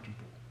uncomfortable,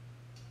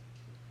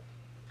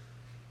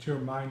 to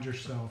remind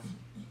yourself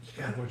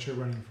of what you're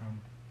running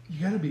from. You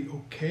got to be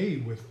okay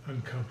with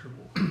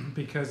uncomfortable.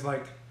 Because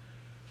like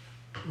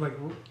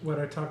what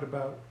I talked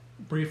about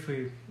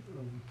briefly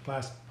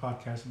last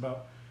podcast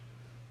about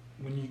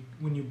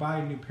when you buy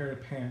a new pair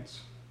of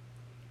pants,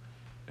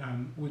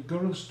 we go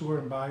to the store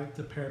and buy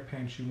the pair of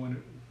pants you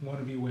want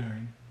to be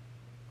wearing,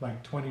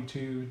 like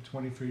 22,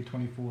 23,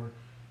 24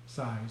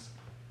 size.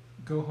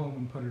 Go home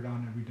and put it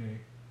on every day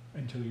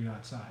until you're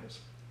that size.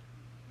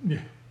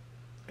 Yeah.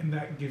 And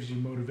that gives you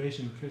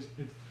motivation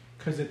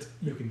because it's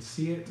you can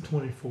see it.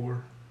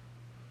 24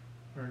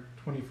 or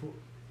 24.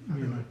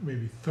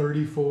 Maybe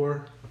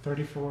 34.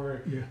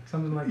 34. Yeah.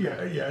 Something like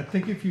that. Yeah. I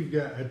think if you've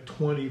got a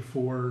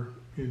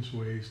 24-inch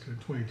waist or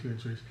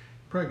 22-inch waist, you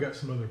probably got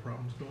some other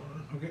problems going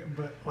on. Okay,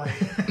 but like.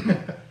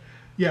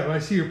 Yeah, but I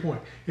see your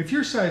point. If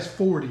you're size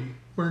 40,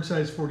 wearing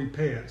size 40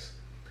 pants,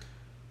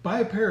 buy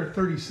a pair of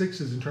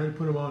 36s and try to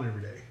put them on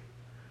every day.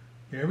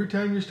 Every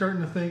time you're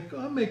starting to think,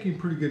 oh, I'm making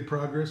pretty good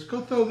progress,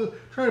 go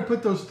try to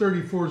put those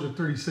 34s or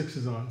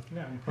 36s on.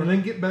 Yeah, and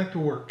then get back to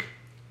work.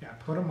 Yeah,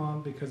 put them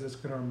on because it's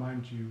going to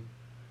remind you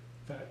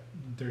that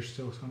there's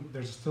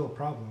still a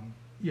problem.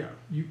 Yeah,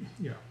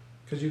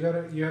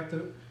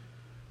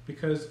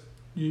 Because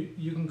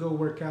you can go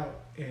work out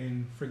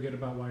and forget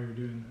about why you're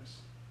doing this.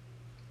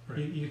 Right.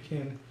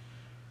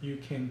 You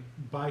can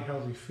buy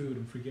healthy food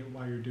and forget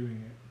why you're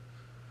doing it.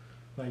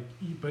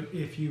 But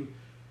if you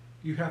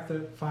have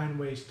to find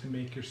ways to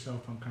make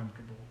yourself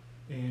uncomfortable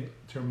and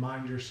to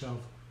remind yourself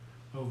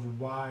of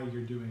why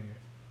you're doing it,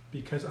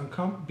 because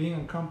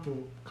being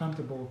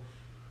comfortable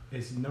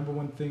is number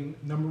one thing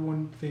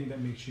that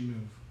makes you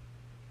move.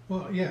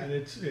 Well, yeah, and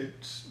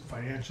it's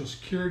financial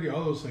security,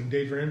 all those things.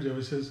 Dave Ramsey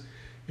always says,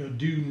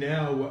 do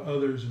now what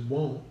others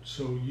won't,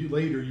 so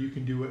later you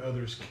can do what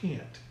others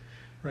can't.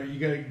 Right?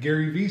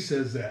 Gary Vee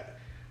says that.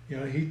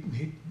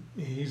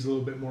 He's a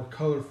little bit more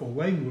colorful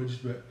language,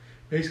 but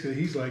basically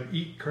he's like,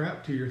 eat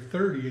crap till you're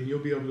 30 and you'll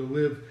be able to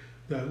live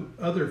the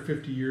other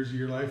 50 years of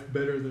your life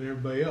better than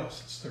everybody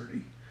else that's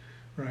 30.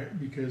 Right?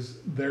 Because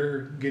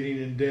they're getting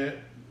in debt,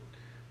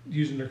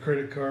 using their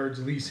credit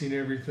cards, leasing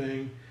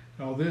everything,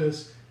 all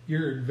this.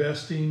 You're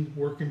investing,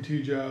 working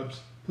 2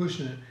 jobs,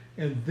 pushing it,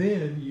 and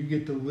then you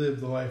get to live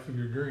the life of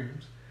your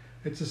dreams.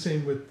 It's the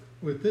same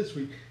with this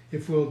week.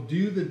 If we'll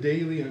do the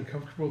daily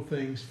uncomfortable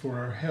things for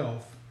our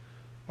health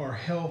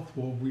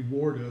will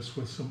reward us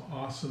with some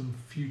awesome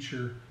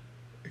future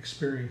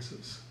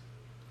experiences.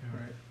 Yeah.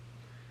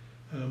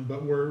 Right?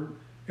 But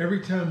every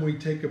time we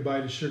take a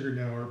bite of sugar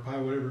now or a pie,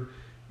 whatever,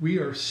 we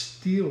are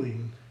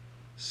stealing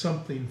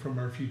something from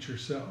our future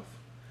self.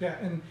 Yeah,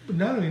 and but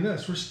not only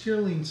us, we're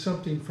stealing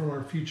something from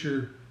our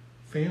future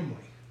family.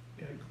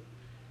 Yeah,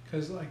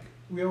 because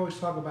we always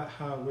talk about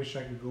how I wish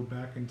I could go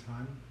back in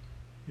time.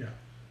 Yeah.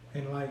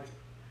 And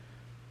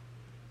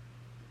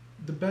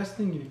the best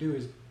thing you do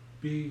is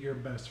be your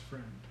best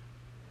friend.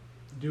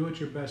 Do what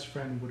your best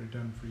friend would have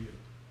done for you.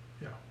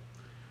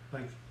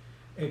 Yeah.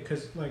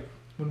 Because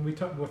when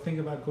we'll think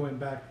about going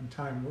back in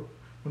time,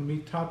 when we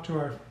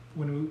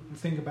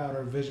think about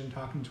our vision,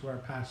 talking to our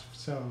past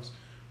selves,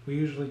 we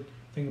usually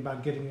think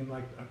about getting in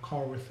a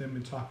car with them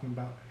and talking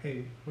about,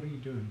 hey, what are you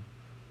doing?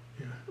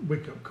 Yeah.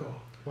 Wake up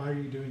call. Why are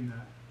you doing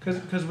that?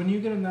 Because when you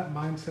get in that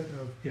mindset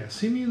of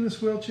see me in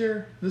this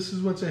wheelchair, this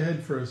is what's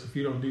ahead for us if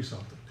you don't do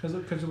something.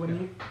 Because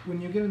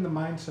when you get in the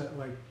mindset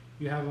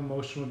you have an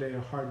emotional day,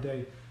 a hard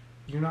day,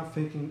 you're not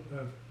thinking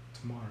of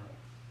tomorrow.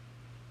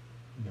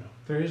 No.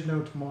 There is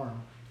no tomorrow.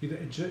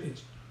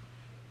 It's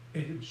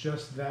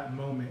just that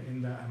moment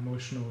in that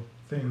emotional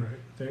thing.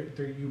 Right.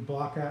 There you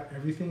block out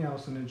everything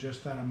else and it's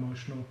just that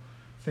emotional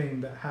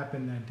thing that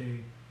happened that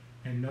day,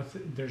 and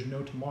there's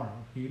no tomorrow.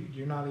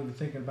 You're not even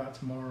thinking about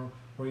tomorrow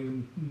or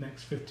even the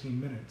next 15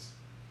 minutes.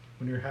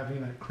 When you're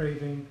having that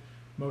craving,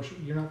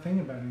 emotion, you're not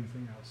thinking about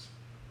anything else.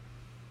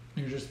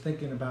 You're just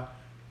thinking about,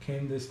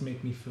 can this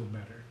make me feel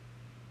better?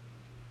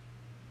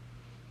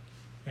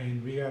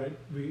 And we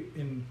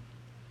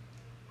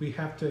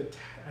have to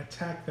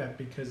attack that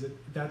because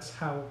that's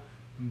how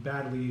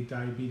badly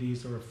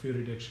diabetes or food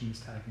addiction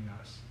is attacking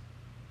us.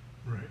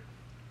 Right.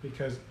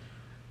 Because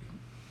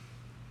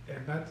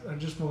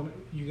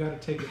you got to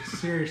take it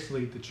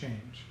seriously to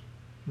change.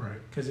 Right.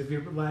 Because if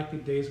you're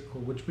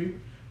lackadaisical, which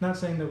not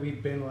saying that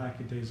we've been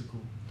lackadaisical,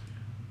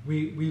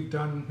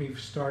 we've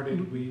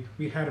started,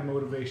 we had a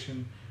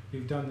motivation,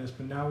 we've done this,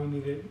 but now we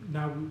need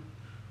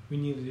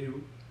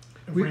to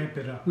ramp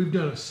it up. We've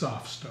done a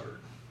soft start.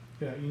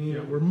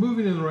 Yeah, we're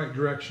moving in the right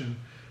direction,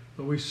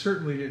 but we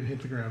certainly didn't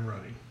hit the ground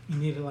running. You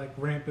need to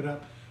ramp it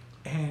up,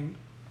 and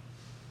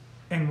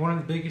one of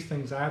the biggest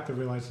things I have to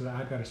realize is that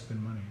I got to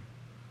spend money.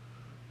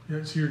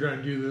 Yeah, so you're trying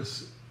to do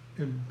this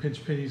and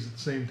pinch pennies at the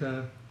same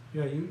time.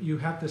 Yeah, you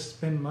have to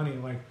spend money.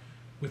 Like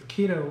with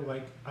keto,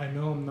 like I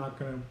know I'm not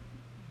gonna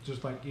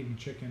just like eating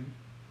chicken,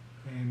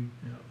 and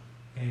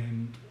Yeah.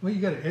 and Well, you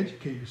got to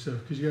educate yourself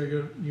because you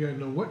got to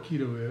know what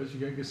keto is.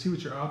 You got to see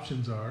what your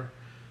options are.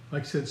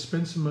 Like I said,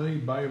 spend some money,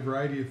 buy a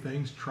variety of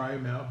things, try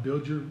them out,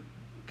 build your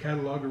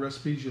catalog of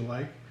recipes you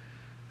like,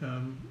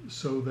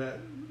 so that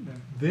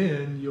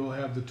then you'll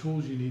have the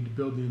tools you need to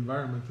build the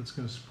environment that's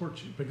going to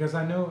support you. because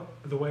I know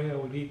the way I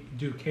would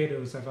do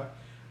keto is if I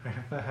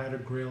have had a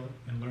grill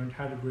and learned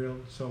how to grill,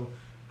 so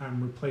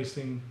I'm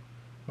replacing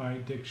my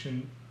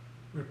addiction,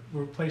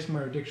 replacing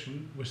my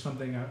addiction with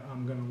something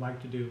I'm gonna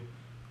like to do.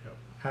 Yep.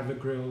 Have a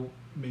grill,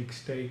 make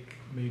steak,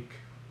 make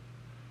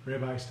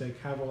ribeye steak,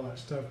 have all that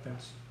stuff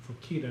that's for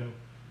keto,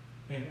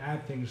 and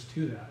add things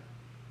to that.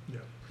 Yeah.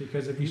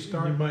 Because if you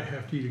start, you might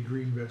have to eat a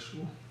green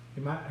vegetable. I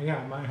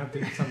might have to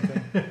eat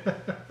something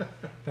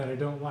that I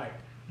don't like,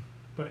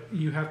 but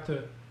you have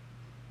to.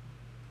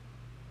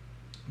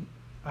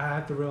 I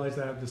have to realize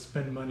that I have to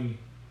spend money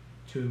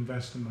to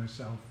invest in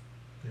myself.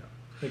 Yeah.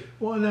 Like,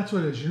 Well, and that's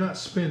what it is. You're not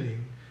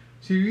spending.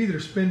 So you're either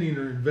spending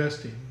or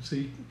investing. So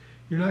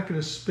you're not going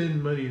to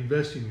spend money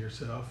investing in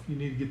yourself. You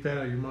need to get that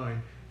out of your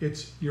mind.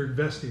 You're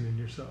investing in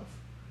yourself.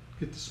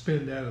 Get the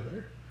spend out of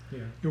there. yeah.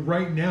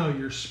 Right now,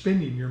 you're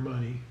spending your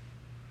money,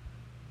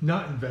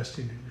 not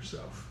investing in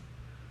yourself.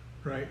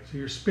 Right? So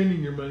you're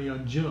spending your money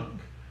on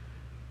junk.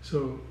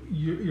 So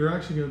you're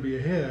actually going to be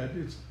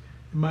ahead.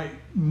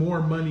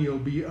 More money will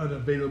be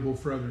unavailable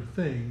for other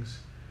things,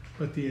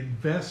 but the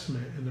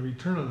investment and the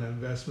return on that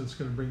investment is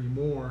going to bring you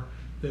more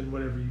than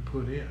whatever you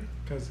put in.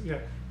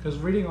 Because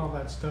reading all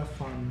that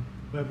stuff on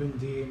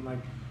WebMD and like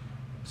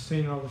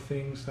seeing all the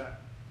things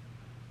that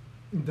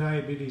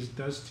diabetes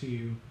does to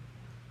you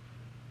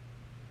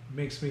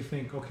makes me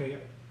think, okay,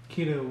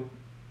 keto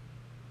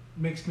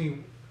makes me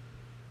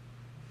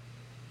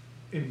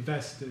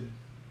invested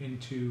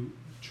into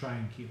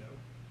trying keto,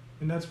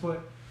 and that's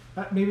what.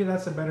 Maybe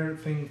that's a better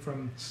thing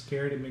from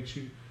scared. It makes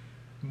you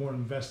more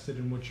invested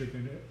in what you're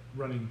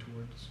running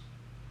towards,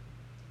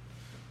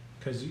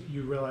 because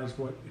you realize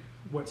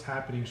what's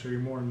happening. So you're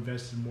more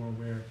invested, more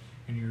aware,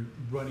 and you're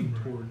running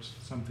Right. towards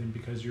something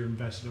because you're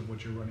invested in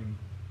what you're running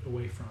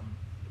away from.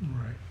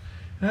 Right.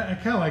 And I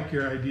kind of like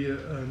your idea.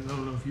 I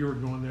don't know if you were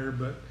going there,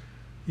 but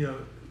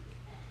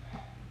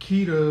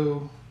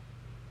keto.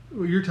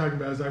 What you're talking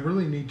about is I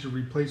really need to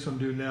replace what I'm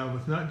doing now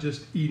with not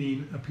just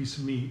eating a piece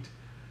of meat,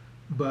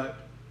 but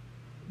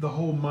the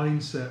whole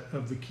mindset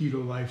of the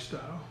keto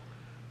lifestyle.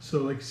 So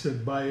like you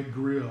said, buy a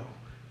grill,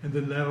 and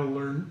then that'll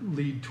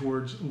lead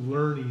towards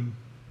learning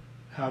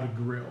how to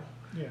grill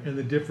Yeah. and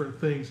the different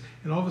things.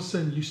 And all of a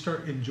sudden you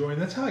start enjoying.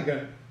 That's how I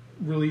got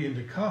really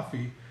into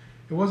coffee.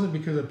 It wasn't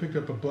because I picked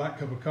up a black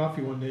cup of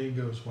coffee one day and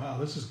goes, wow,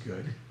 this is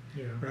good,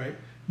 Yeah. right?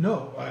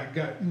 No, I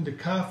got into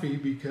coffee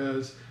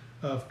because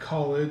of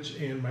college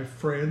and my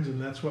friends, and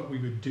that's what we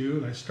would do.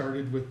 And I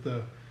started with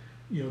the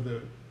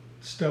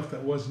stuff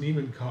that wasn't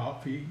even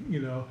coffee.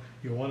 You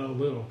want a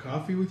little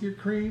coffee with your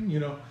cream,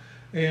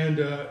 and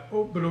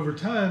but over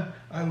time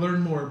I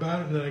learned more about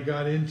it, and then I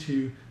got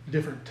into the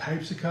different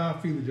types of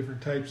coffee, the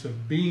different types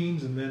of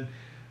beans, and then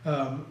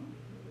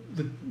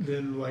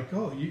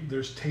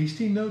there's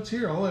tasting notes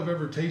here. All I've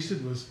ever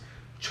tasted was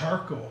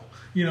charcoal,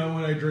 when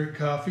I drink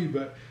coffee,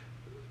 but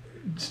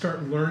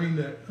start learning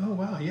that, oh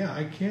wow, yeah,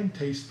 I can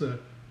taste the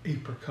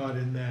apricot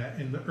in that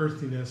and the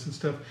earthiness and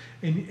stuff,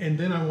 and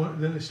then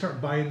I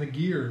start buying the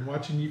gear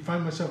and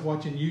find myself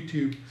watching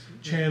YouTube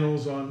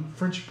channels on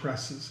French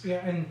presses. Yeah,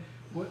 and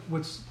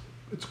what's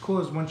cool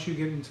is once you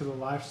get into the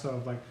lifestyle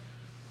of like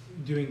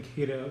doing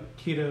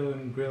keto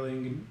and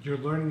grilling, and you're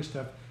learning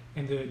stuff,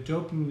 and the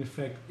dopamine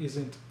effect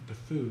isn't the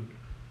food.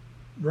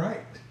 Right,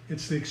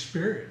 it's the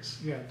experience.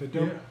 Yeah,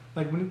 Yeah.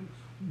 like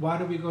why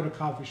do we go to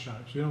coffee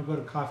shops? We don't go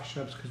to coffee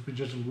shops because we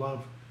just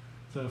love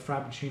the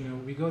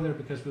frappuccino. We go there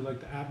because we like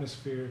the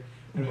atmosphere,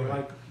 and we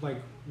Right.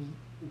 like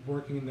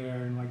working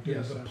there and like doing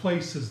Yeah, the stuff.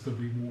 place is the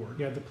reward.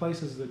 Yeah, the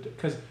places that,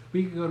 because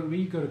we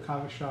go to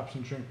coffee shops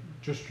and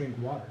drink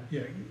water.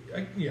 Yeah,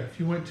 if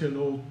you went to an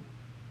old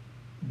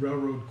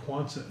railroad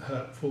Quonset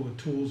hut full of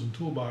tools and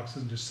toolboxes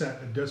and just sat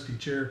in a dusty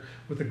chair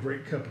with a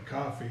great cup of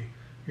coffee,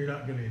 you're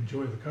not going to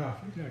enjoy the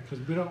coffee. Yeah,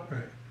 because we don't.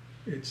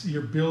 Right.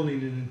 You're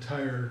building an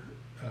entire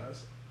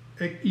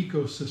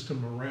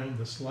ecosystem around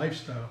this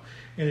lifestyle,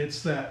 and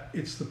it's the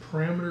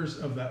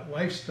parameters of that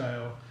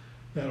lifestyle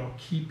that'll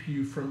keep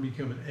you from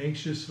becoming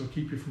anxious. It'll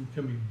keep you from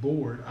becoming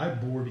bored. I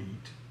bored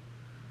eat.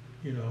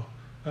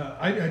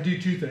 I do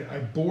two things. I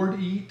bored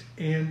eat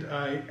and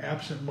I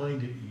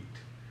absent-minded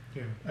eat.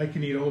 Yeah. I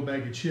can eat a whole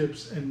bag of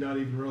chips and not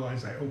even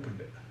realize I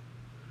opened it,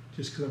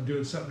 just because I'm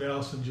doing something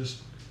else and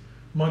just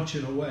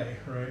munching away,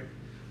 right?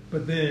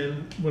 But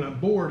then when I'm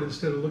bored,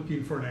 instead of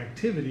looking for an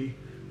activity,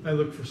 I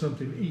look for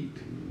something to eat.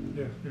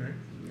 Yeah. Right?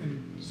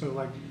 And so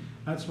like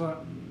that's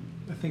what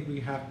I think we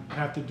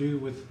have to do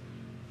with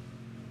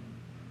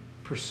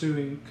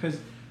pursuing,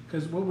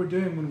 because what we're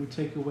doing when we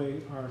take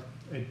away our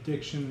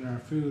addiction and our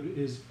food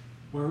is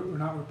we're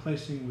not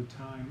replacing with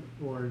time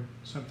or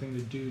something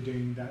to do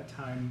during that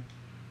time,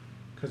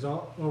 because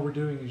all we're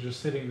doing is just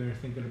sitting there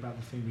thinking about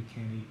the thing we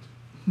can't eat.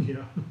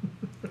 Yeah.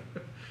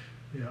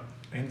 Yeah.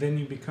 And then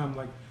you become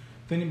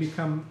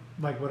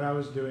like what I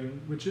was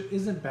doing, which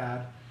isn't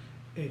bad.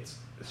 It's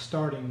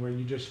starting where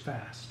you just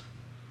fast.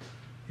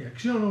 Yeah,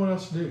 because you don't know what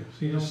else to do,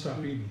 so you You just don't-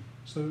 stop eating.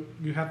 So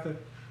you have to.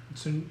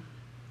 So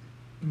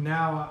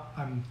now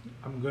I'm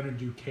gonna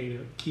do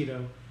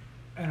keto,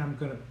 and I'm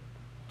gonna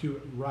do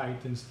it right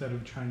instead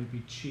of trying to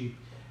be cheap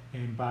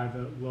and buy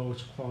the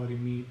lowest quality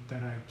meat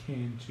that I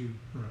can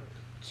Right.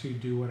 to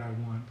do what I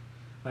want.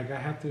 Like I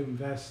have to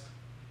invest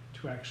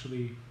to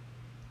actually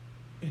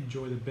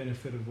enjoy the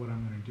benefit of what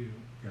I'm gonna do.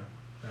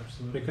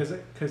 Absolutely.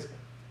 Because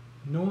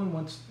no one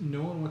wants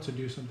to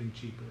do something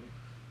cheaply.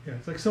 Yeah,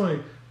 it's like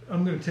somebody,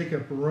 I'm going to take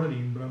up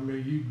running, but I'm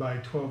going to buy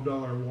 $12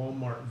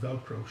 Walmart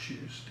Velcro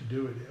shoes to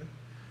do it in,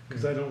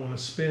 because I don't want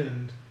to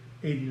spend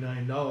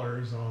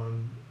 $89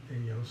 on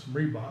some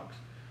Reeboks.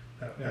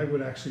 I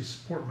would actually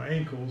support my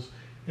ankles,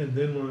 and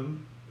then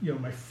when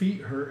my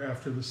feet hurt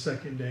after the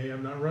second day,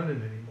 I'm not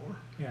running anymore.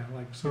 Yeah,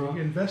 like So so.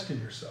 you invest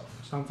in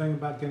yourself. So I'm thinking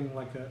about getting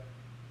like a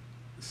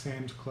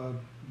Sam's Club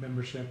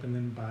membership and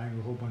then buying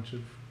a whole bunch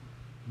of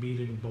meat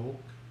in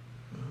bulk.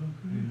 Okay.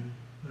 And,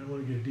 I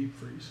want to get a deep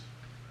freeze.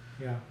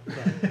 yeah,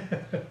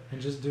 but-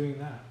 and just doing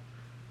that,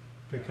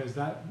 because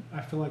I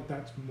feel like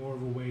that's more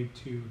of a way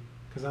to,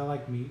 because I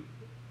like meat.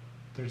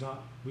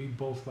 We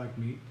both like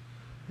meat.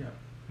 Yeah.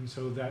 And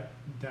so that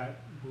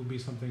will be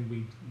something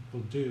we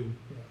will do.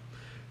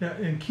 Now,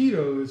 and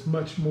keto is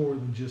much more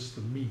than just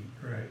the meat,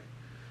 right?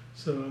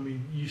 So, I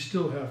mean, you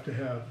still have to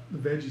have the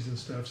veggies and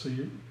stuff. So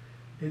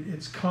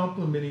it's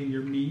complementing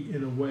your meat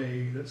in a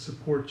way that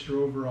supports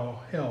your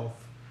overall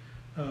health,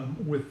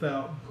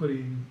 without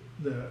putting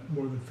the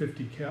more than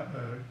 50 grams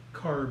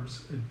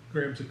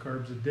of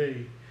carbs a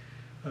day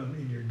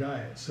in your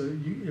diet. So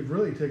it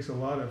really takes a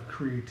lot of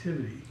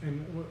creativity.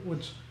 And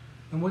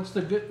what's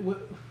a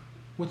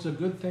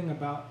good thing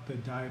about the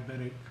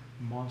diabetic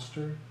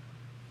monster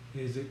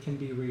is it can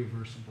be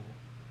reversible.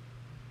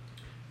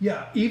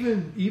 Yeah,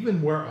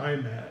 even where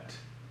I'm at,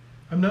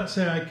 I'm not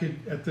saying I could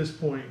at this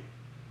point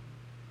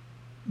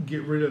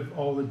get rid of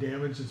all the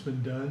damage that's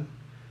been done,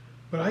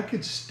 but I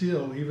could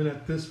still, even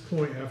at this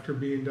point, after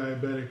being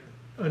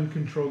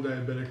uncontrolled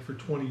diabetic for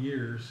 20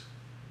 years,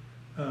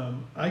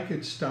 I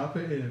could stop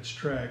it in its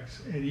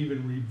tracks and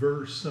even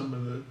reverse some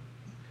of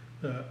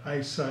the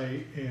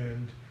eyesight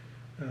and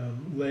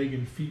leg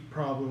and feet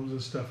problems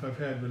and stuff I've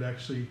had, but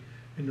actually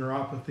in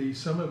neuropathy,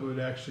 some of it would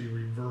actually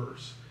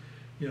reverse.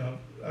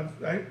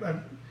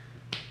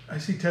 I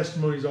see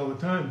testimonies all the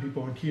time,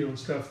 people on keto and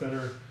stuff that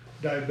are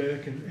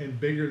diabetic and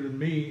bigger than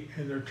me,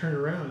 and they're turned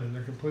around and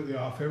they're completely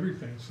off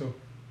everything. So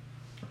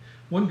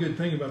one good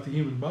thing about the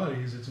human body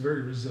is it's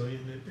very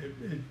resilient.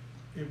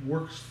 It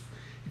works.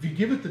 If you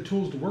give it the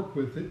tools to work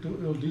with,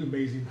 it'll do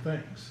amazing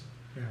things.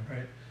 Yeah.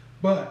 Right.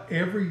 But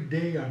every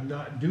day I'm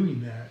not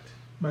doing that,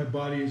 my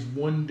body is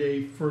one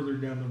day further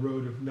down the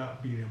road of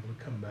not being able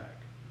to come back.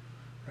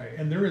 Right.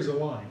 And there is a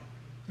line.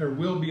 There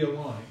will be a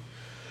line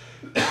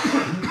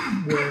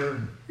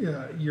where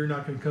you're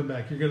not going to come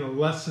back. You're going to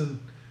lessen.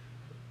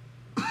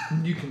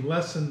 You can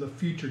lessen the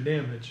future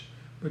damage,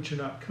 but you're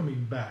not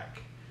coming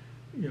back.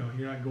 You're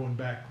not going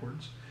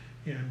backwards.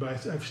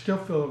 But I still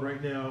feel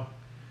right now.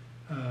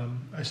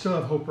 I still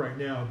have hope right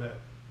now that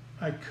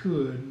I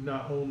could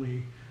not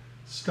only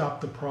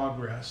stop the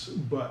progress,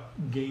 but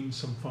gain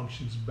some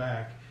functions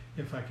back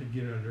if I could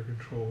get it under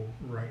control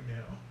right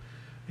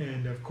now.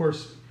 And of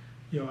course,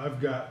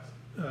 I've got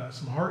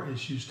some heart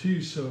issues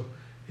too. So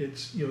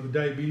it's, the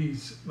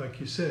diabetes, like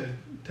you said,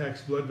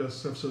 attacks blood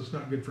vessel stuff. So it's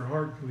not good for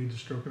heart, can lead to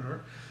stroke and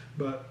heart.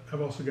 But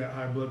I've also got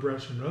high blood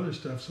pressure and other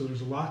stuff. So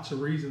there's lots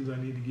of reasons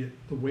I need to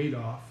get the weight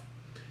off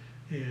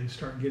and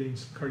start getting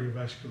some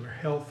cardiovascular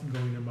health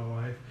going in my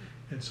life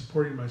and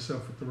supporting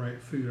myself with the right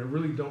food. I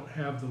really don't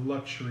have the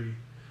luxury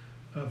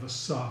of a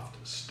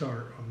soft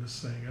start on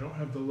this thing. I don't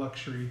have the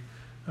luxury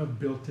of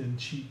built-in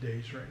cheat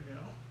days right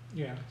now.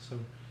 Yeah. So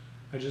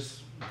I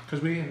just,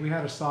 because we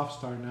had a soft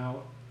start,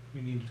 now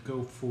we need to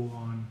go full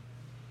on.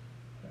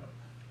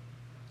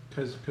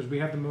 Because we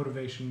have the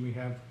motivation, we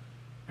have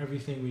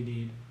everything we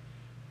need,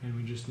 and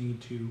we just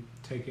need to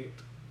take it,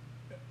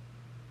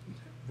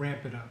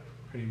 ramp it up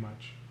pretty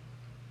much.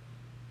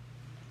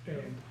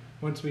 And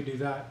once we do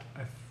that,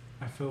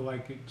 I feel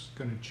like it's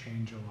going to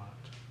change a lot.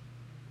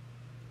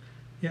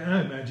 Yeah, and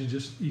I imagine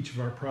just each of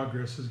our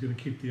progress is going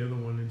to keep the other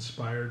one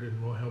inspired,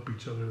 and we'll help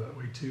each other that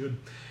way too.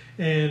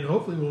 And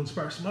hopefully we'll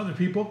inspire some other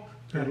people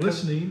that are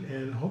listening,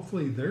 and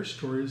hopefully their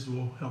stories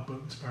will help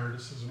inspire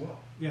us as well.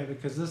 Yeah,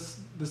 because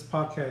this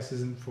podcast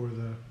isn't for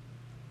the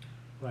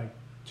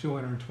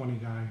 220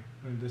 guy.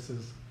 I mean,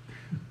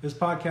 this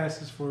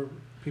podcast is for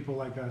people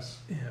like us.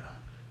 Yeah,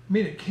 I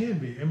mean, it can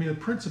be. I mean, the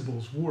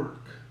principles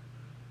work,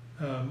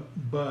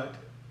 but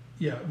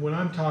yeah, when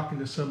I'm talking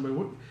to somebody,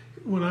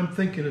 when I'm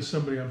thinking of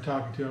somebody I'm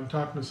talking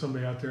to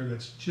somebody out there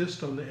that's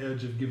just on the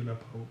edge of giving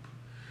up hope,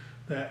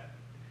 that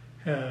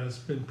has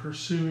been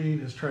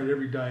pursuing, has tried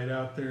every diet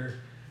out there,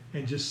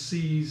 and just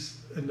sees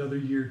another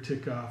year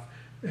tick off,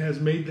 has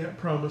made that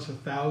promise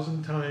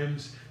 1,000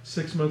 times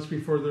 6 months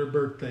before their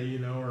birthday, you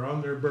know, or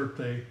on their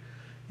birthday,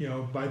 you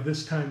know, by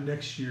this time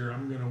next year,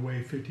 I'm going to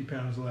weigh 50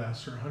 pounds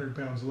less or 100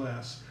 pounds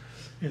less.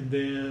 And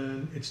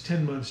then it's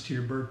 10 months to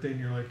your birthday, and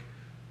you're like,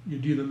 you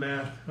do the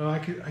math. Oh, I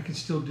can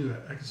still do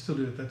it. I can still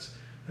do it.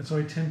 That's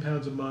only 10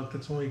 pounds a month.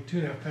 That's only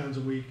 2.5 pounds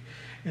a week.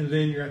 And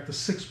then you're at the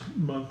 6th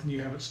month and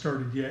you haven't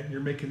started yet, and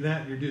you're making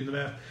that and you're doing the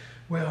math.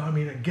 Well, I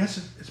mean, I guess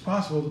it's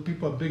possible. The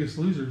people at Biggest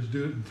Losers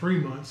do it in 3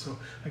 months, so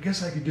I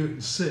guess I could do it in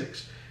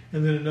 6.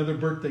 And then another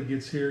birthday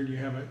gets here, and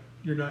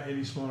you're not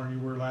any smaller than you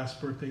were last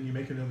birthday, and you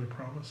make another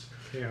promise.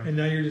 Yeah. And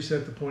now you're just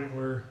at the point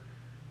where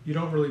you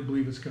don't really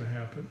believe it's going to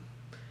happen.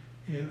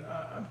 And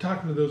I'm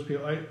talking to those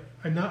people.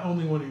 I not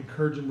only want to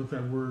encourage them with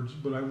our words,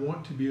 but I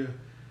want to be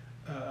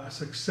a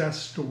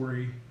success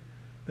story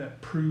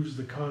that proves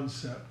the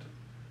concept.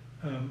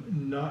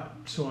 Not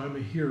so I'm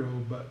a hero,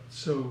 but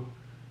so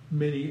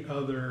many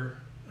other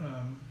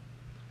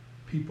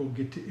people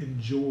get to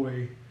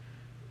enjoy.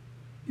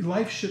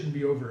 Life shouldn't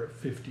be over at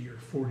 50 or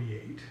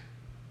 48,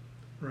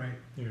 right?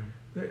 Yeah.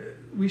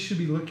 We should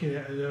be looking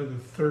at another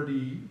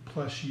 30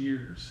 plus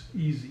years,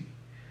 easy.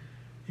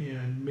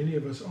 And many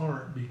of us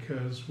aren't,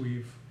 because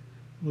we've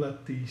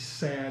let the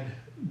SAD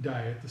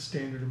diet, the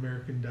standard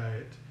American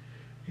diet,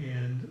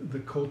 and the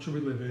culture we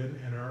live in,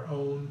 and our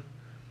own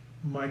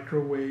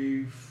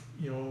microwave,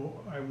 you know,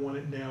 I want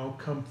it now,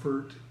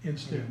 comfort,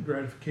 instant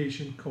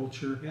gratification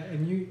culture,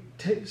 And you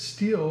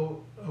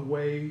steal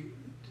away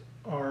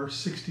our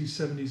 60s,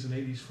 70s, and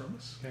 80s from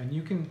us. and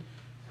you can,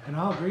 and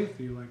I'll agree with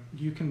you. Like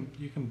you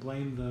can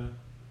blame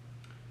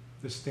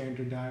the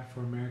standard diet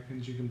for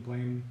Americans. You can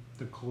blame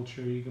the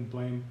culture. You can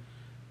blame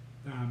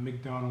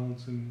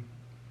McDonald's, and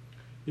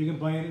you can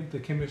blame the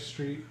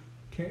chemistry.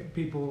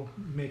 People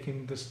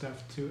making the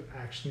stuff to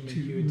actually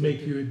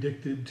make you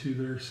addicted to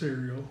their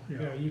cereal.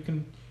 Yeah, you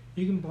can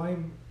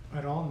blame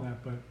it all on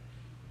that, but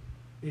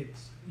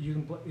it's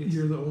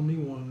you're the only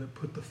one that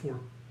put the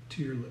fork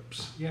to your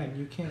lips. Yeah, and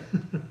you can't.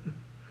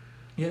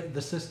 Yeah,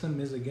 the system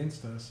is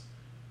against us,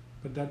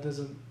 but that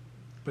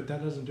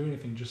doesn't do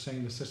anything. Just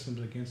saying the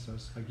system's against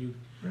us, like you.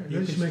 Right. You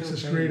that just makes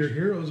us greater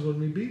heroes when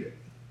we beat it.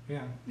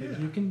 Yeah, if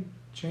you can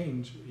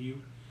change.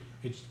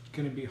 It's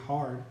going to be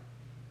hard,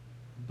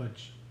 but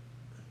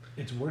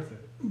it's worth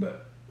it.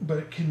 But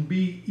it can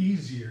be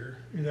easier,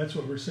 and that's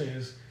what we're saying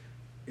is,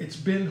 it's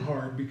been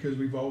hard because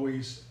we've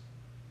always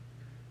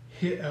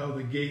hit out of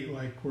the gate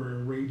like we're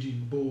a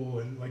raging bull,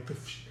 and like the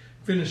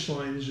finish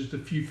line is just a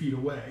few feet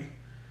away,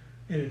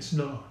 and it's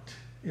not.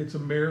 It's a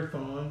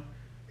marathon.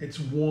 It's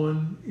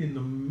won in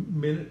the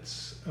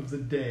minutes of the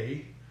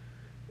day,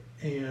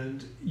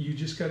 and you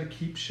just got to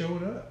keep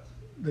showing up.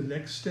 The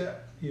next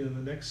step, the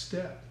next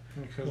step.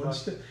 One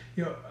step.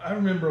 I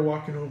remember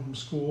walking home from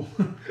school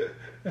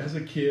as a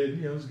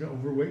kid. I was an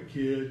overweight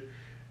kid,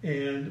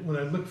 and when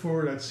I'd look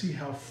forward, I'd see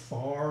how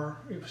far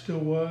it still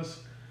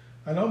was.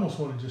 I'd almost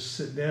want to just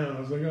sit down. I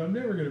was like, I'm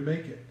never going to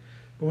make it.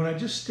 But when I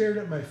just stared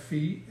at my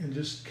feet and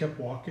just kept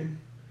walking,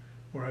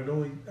 where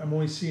I'm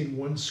only seeing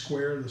one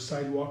square of the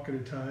sidewalk at a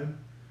time.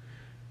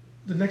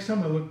 The next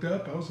time I looked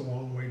up, I was a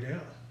long way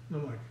down.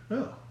 And I'm like,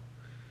 oh,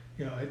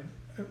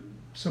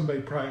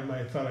 somebody probably might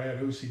have thought I had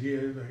OCD.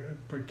 I'm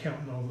probably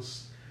counting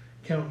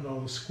all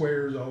the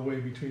squares all the way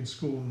between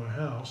school and my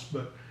house.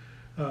 But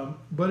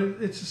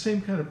it's the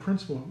same kind of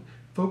principle.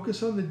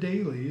 Focus on the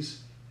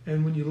dailies,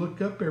 and when you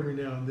look up every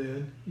now and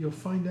then, you'll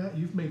find out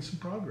you've made some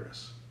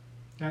progress.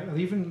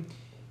 Even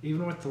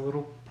with the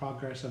little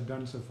progress I've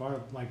done so far,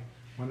 like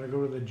when I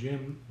go to the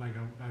gym, like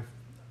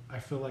I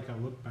feel like I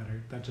look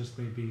better. That just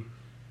may be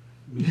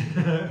me.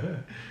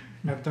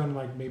 I've done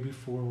like maybe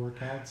 4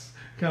 workouts.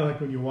 Kind of like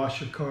when you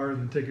wash your car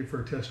and then take it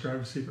for a test drive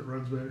to see if it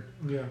runs better.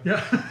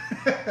 Yeah.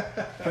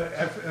 But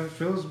it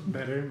feels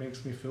better. It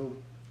makes me feel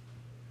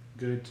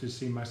good to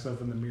see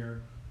myself in the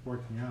mirror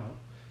working out.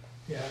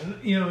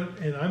 Yeah,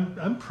 and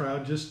I'm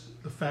proud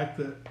just the fact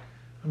that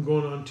I'm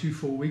going on 2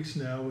 full weeks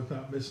now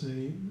without missing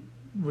any,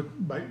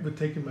 with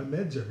taking my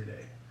meds every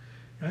day.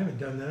 I haven't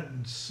done that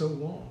in so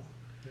long.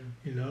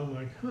 Yeah. I'm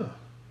like,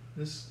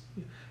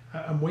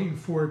 I'm waiting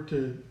for it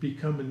to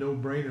become a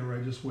no-brainer where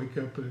I just wake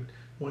up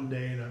one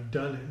day and I've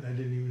done it and I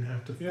didn't even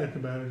have to think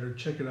about it or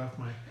check it off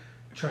my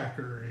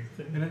tracker or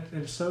anything.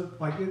 And it's so,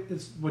 like,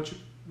 it's what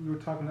we were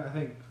talking about, I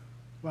think,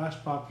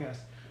 last podcast.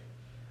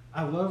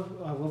 I love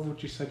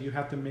what you said. You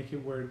have to make it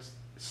where it's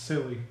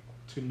silly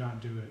to not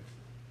do it.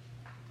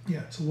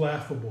 Yeah, it's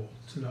laughable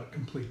to not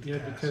complete the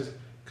task.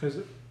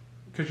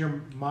 Because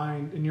your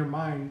mind,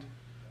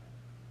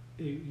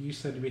 you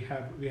said we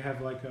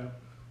have like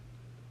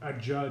a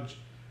judge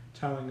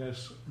telling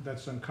us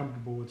that's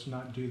uncomfortable, let's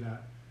not do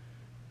that.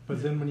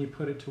 But then when you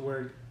put it to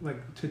where,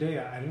 like today,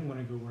 I didn't want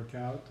to go work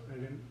out.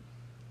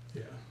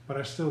 But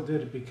I still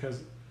did it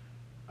because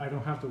I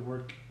don't have to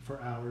work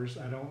for hours.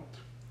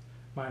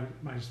 My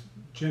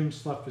gym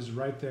stuff is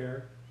right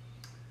there.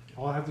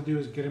 All I have to do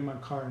is get in my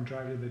car and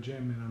drive to the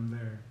gym, and I'm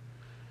there.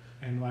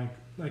 And like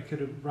I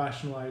could have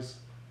rationalized,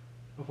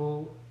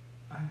 well,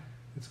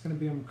 it's going to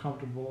be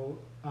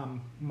uncomfortable.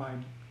 My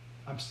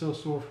I'm still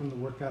sore from the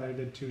workout I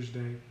did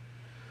Tuesday.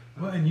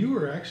 Well, and you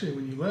were actually,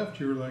 when you left,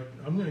 you were like,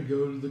 I'm going to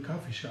go to the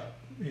coffee shop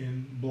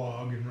and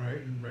blog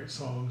and write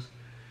songs.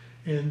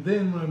 And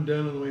then when I'm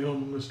done on the way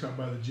home, I'm going to stop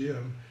by the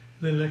gym.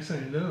 Then the next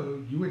thing I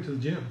know, you went to the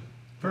gym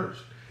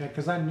first. Yeah,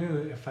 because I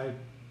knew if I...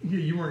 Yeah,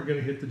 you weren't going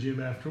to hit the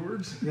gym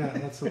afterwards. Yeah,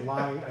 that's a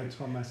lie I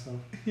told myself.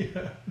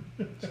 Yeah.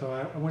 So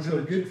I went to So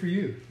the good for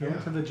you. I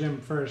went to the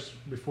gym first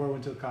before I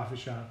went to the coffee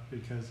shop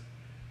because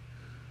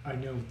I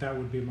knew that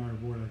would be my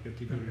reward. I get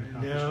to go to the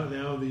coffee shop.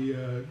 Now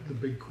the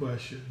big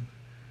question: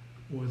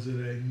 was it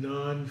a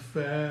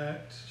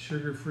non-fat,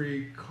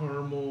 sugar-free,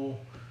 caramel,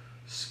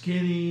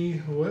 skinny?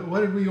 What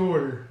did we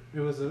order?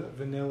 It was a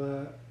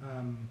vanilla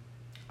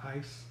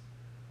ice.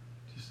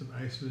 Just an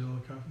iced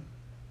vanilla coffee.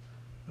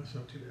 That's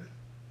not too bad.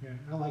 Yeah,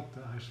 I like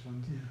the iced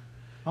ones. Yeah.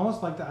 I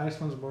almost like the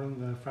iced ones more than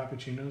the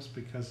frappuccinos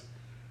because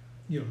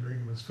You don't drink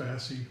them as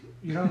fast. So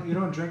you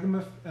don't drink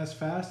them as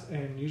fast,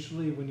 and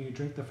usually when you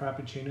drink the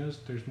frappuccinos,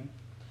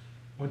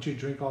 once you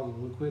drink all the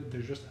liquid,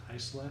 there's just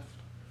ice left,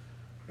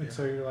 and Yeah.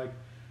 so you're like,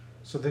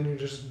 so then you're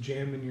just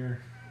jamming your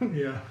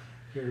yeah.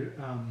 your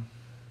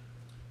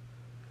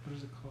what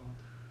is it called,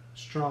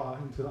 straw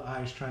into the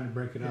ice trying to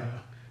break it up.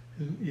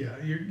 And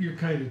you're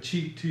kind of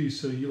cheap too,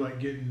 so you like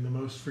getting the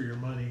most for your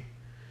money.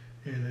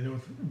 And I know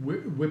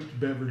with whipped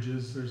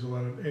beverages, there's a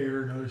lot of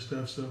air and other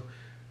stuff, so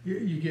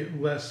you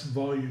get less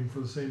volume for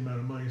the same amount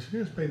of money. So if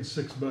you're just paying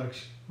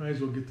 $6, might as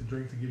well get the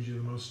drink that gives you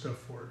the most stuff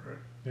for it, right?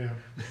 Yeah.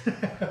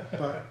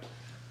 But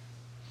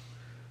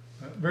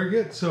very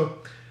good. So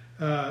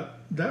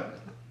that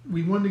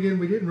we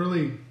didn't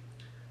really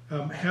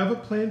have a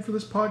plan for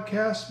this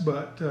podcast,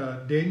 but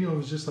Daniel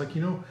was just like,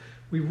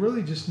 we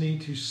really just need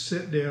to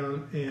sit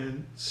down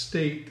and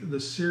state the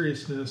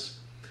seriousness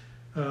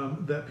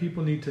that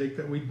people need to take,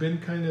 that we've been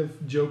kind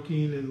of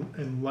joking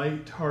and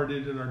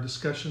lighthearted in our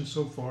discussion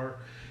so far.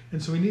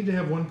 And so we need to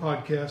have one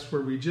podcast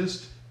where we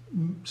just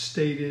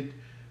stated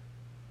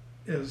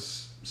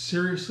as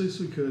seriously as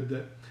we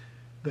could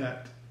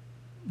that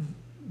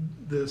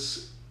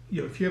this,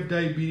 if you have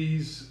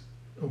diabetes,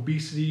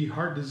 obesity,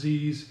 heart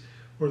disease,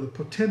 or the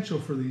potential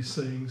for these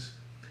things,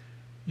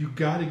 you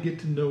got to get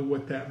to know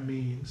what that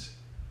means,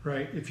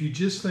 right? If you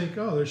just think,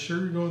 oh, there's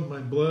sugar going with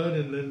my blood,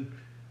 and then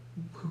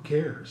who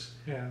cares?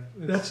 yeah,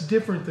 That's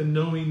different than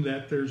knowing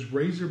that there's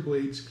razor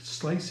blades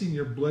slicing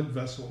your blood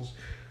vessels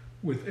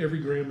with every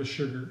gram of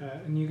sugar.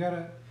 and you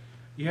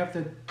have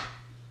to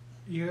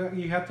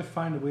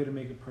find a way to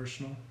make it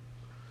personal.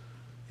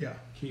 Yeah.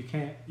 You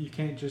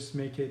can't just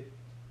make it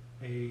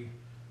a...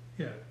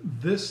 Yeah.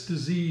 This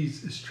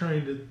disease is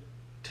trying to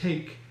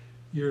take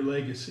your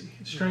legacy.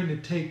 It's trying to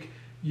take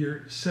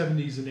your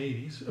 70s and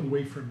 80s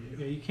away from you.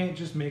 Yeah, you can't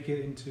just make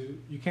it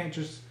into... You can't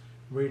just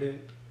rate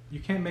it... You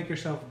can't make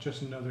yourself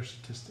just another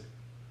statistic.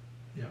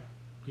 Yeah.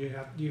 You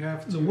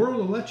have to... The world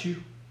will let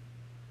you.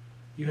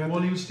 It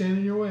won't even stand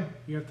in your way.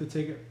 You have to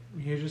take it...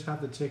 You just have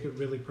to take it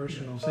really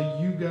personal. So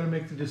you got to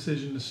make the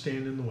decision to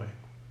stand in the way.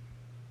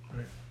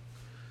 Right.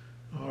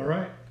 All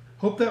right.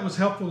 Hope that was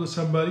helpful to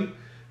somebody.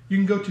 You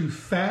can go to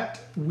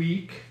Fat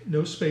Week,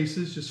 no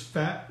spaces, just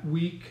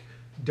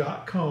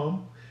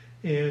fatweek.com.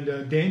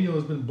 And Daniel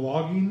has been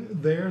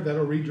blogging there.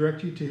 That'll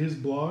redirect you to his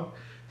blog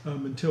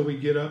until we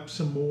get up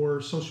some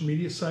more social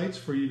media sites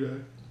for you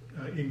to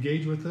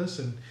engage with us.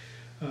 And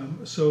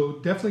so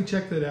definitely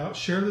check that out.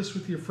 Share this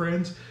with your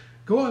friends.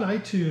 Go on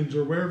iTunes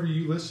or wherever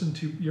you listen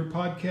to your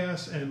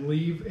podcast and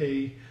leave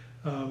a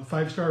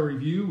 5-star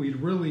review. We'd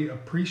really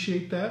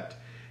appreciate that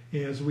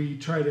as we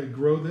try to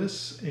grow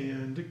this.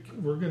 And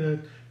we're going to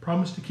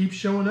promise to keep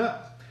showing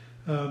up.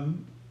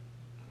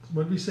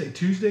 What did we say?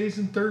 Tuesdays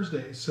and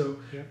Thursdays. So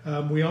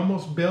we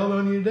almost bailed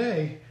on you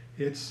today.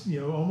 It's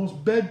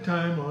almost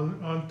bedtime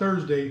on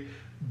Thursday,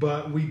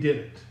 but we did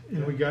it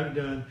and we got it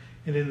done.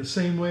 And in the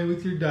same way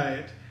with your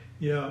diet,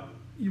 you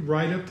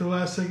right up to the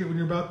last second when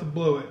you're about to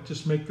blow it,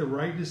 just make the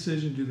right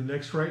decision, do the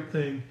next right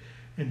thing,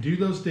 and do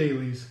those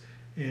dailies.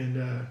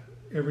 And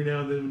every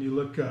now and then when you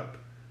look up,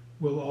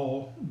 we'll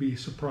all be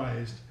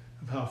surprised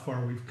of how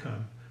far we've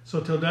come. So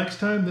until next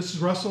time, this is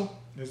Russell.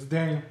 This is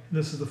Daniel.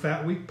 This is the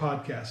Fat Week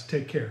Podcast.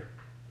 Take care.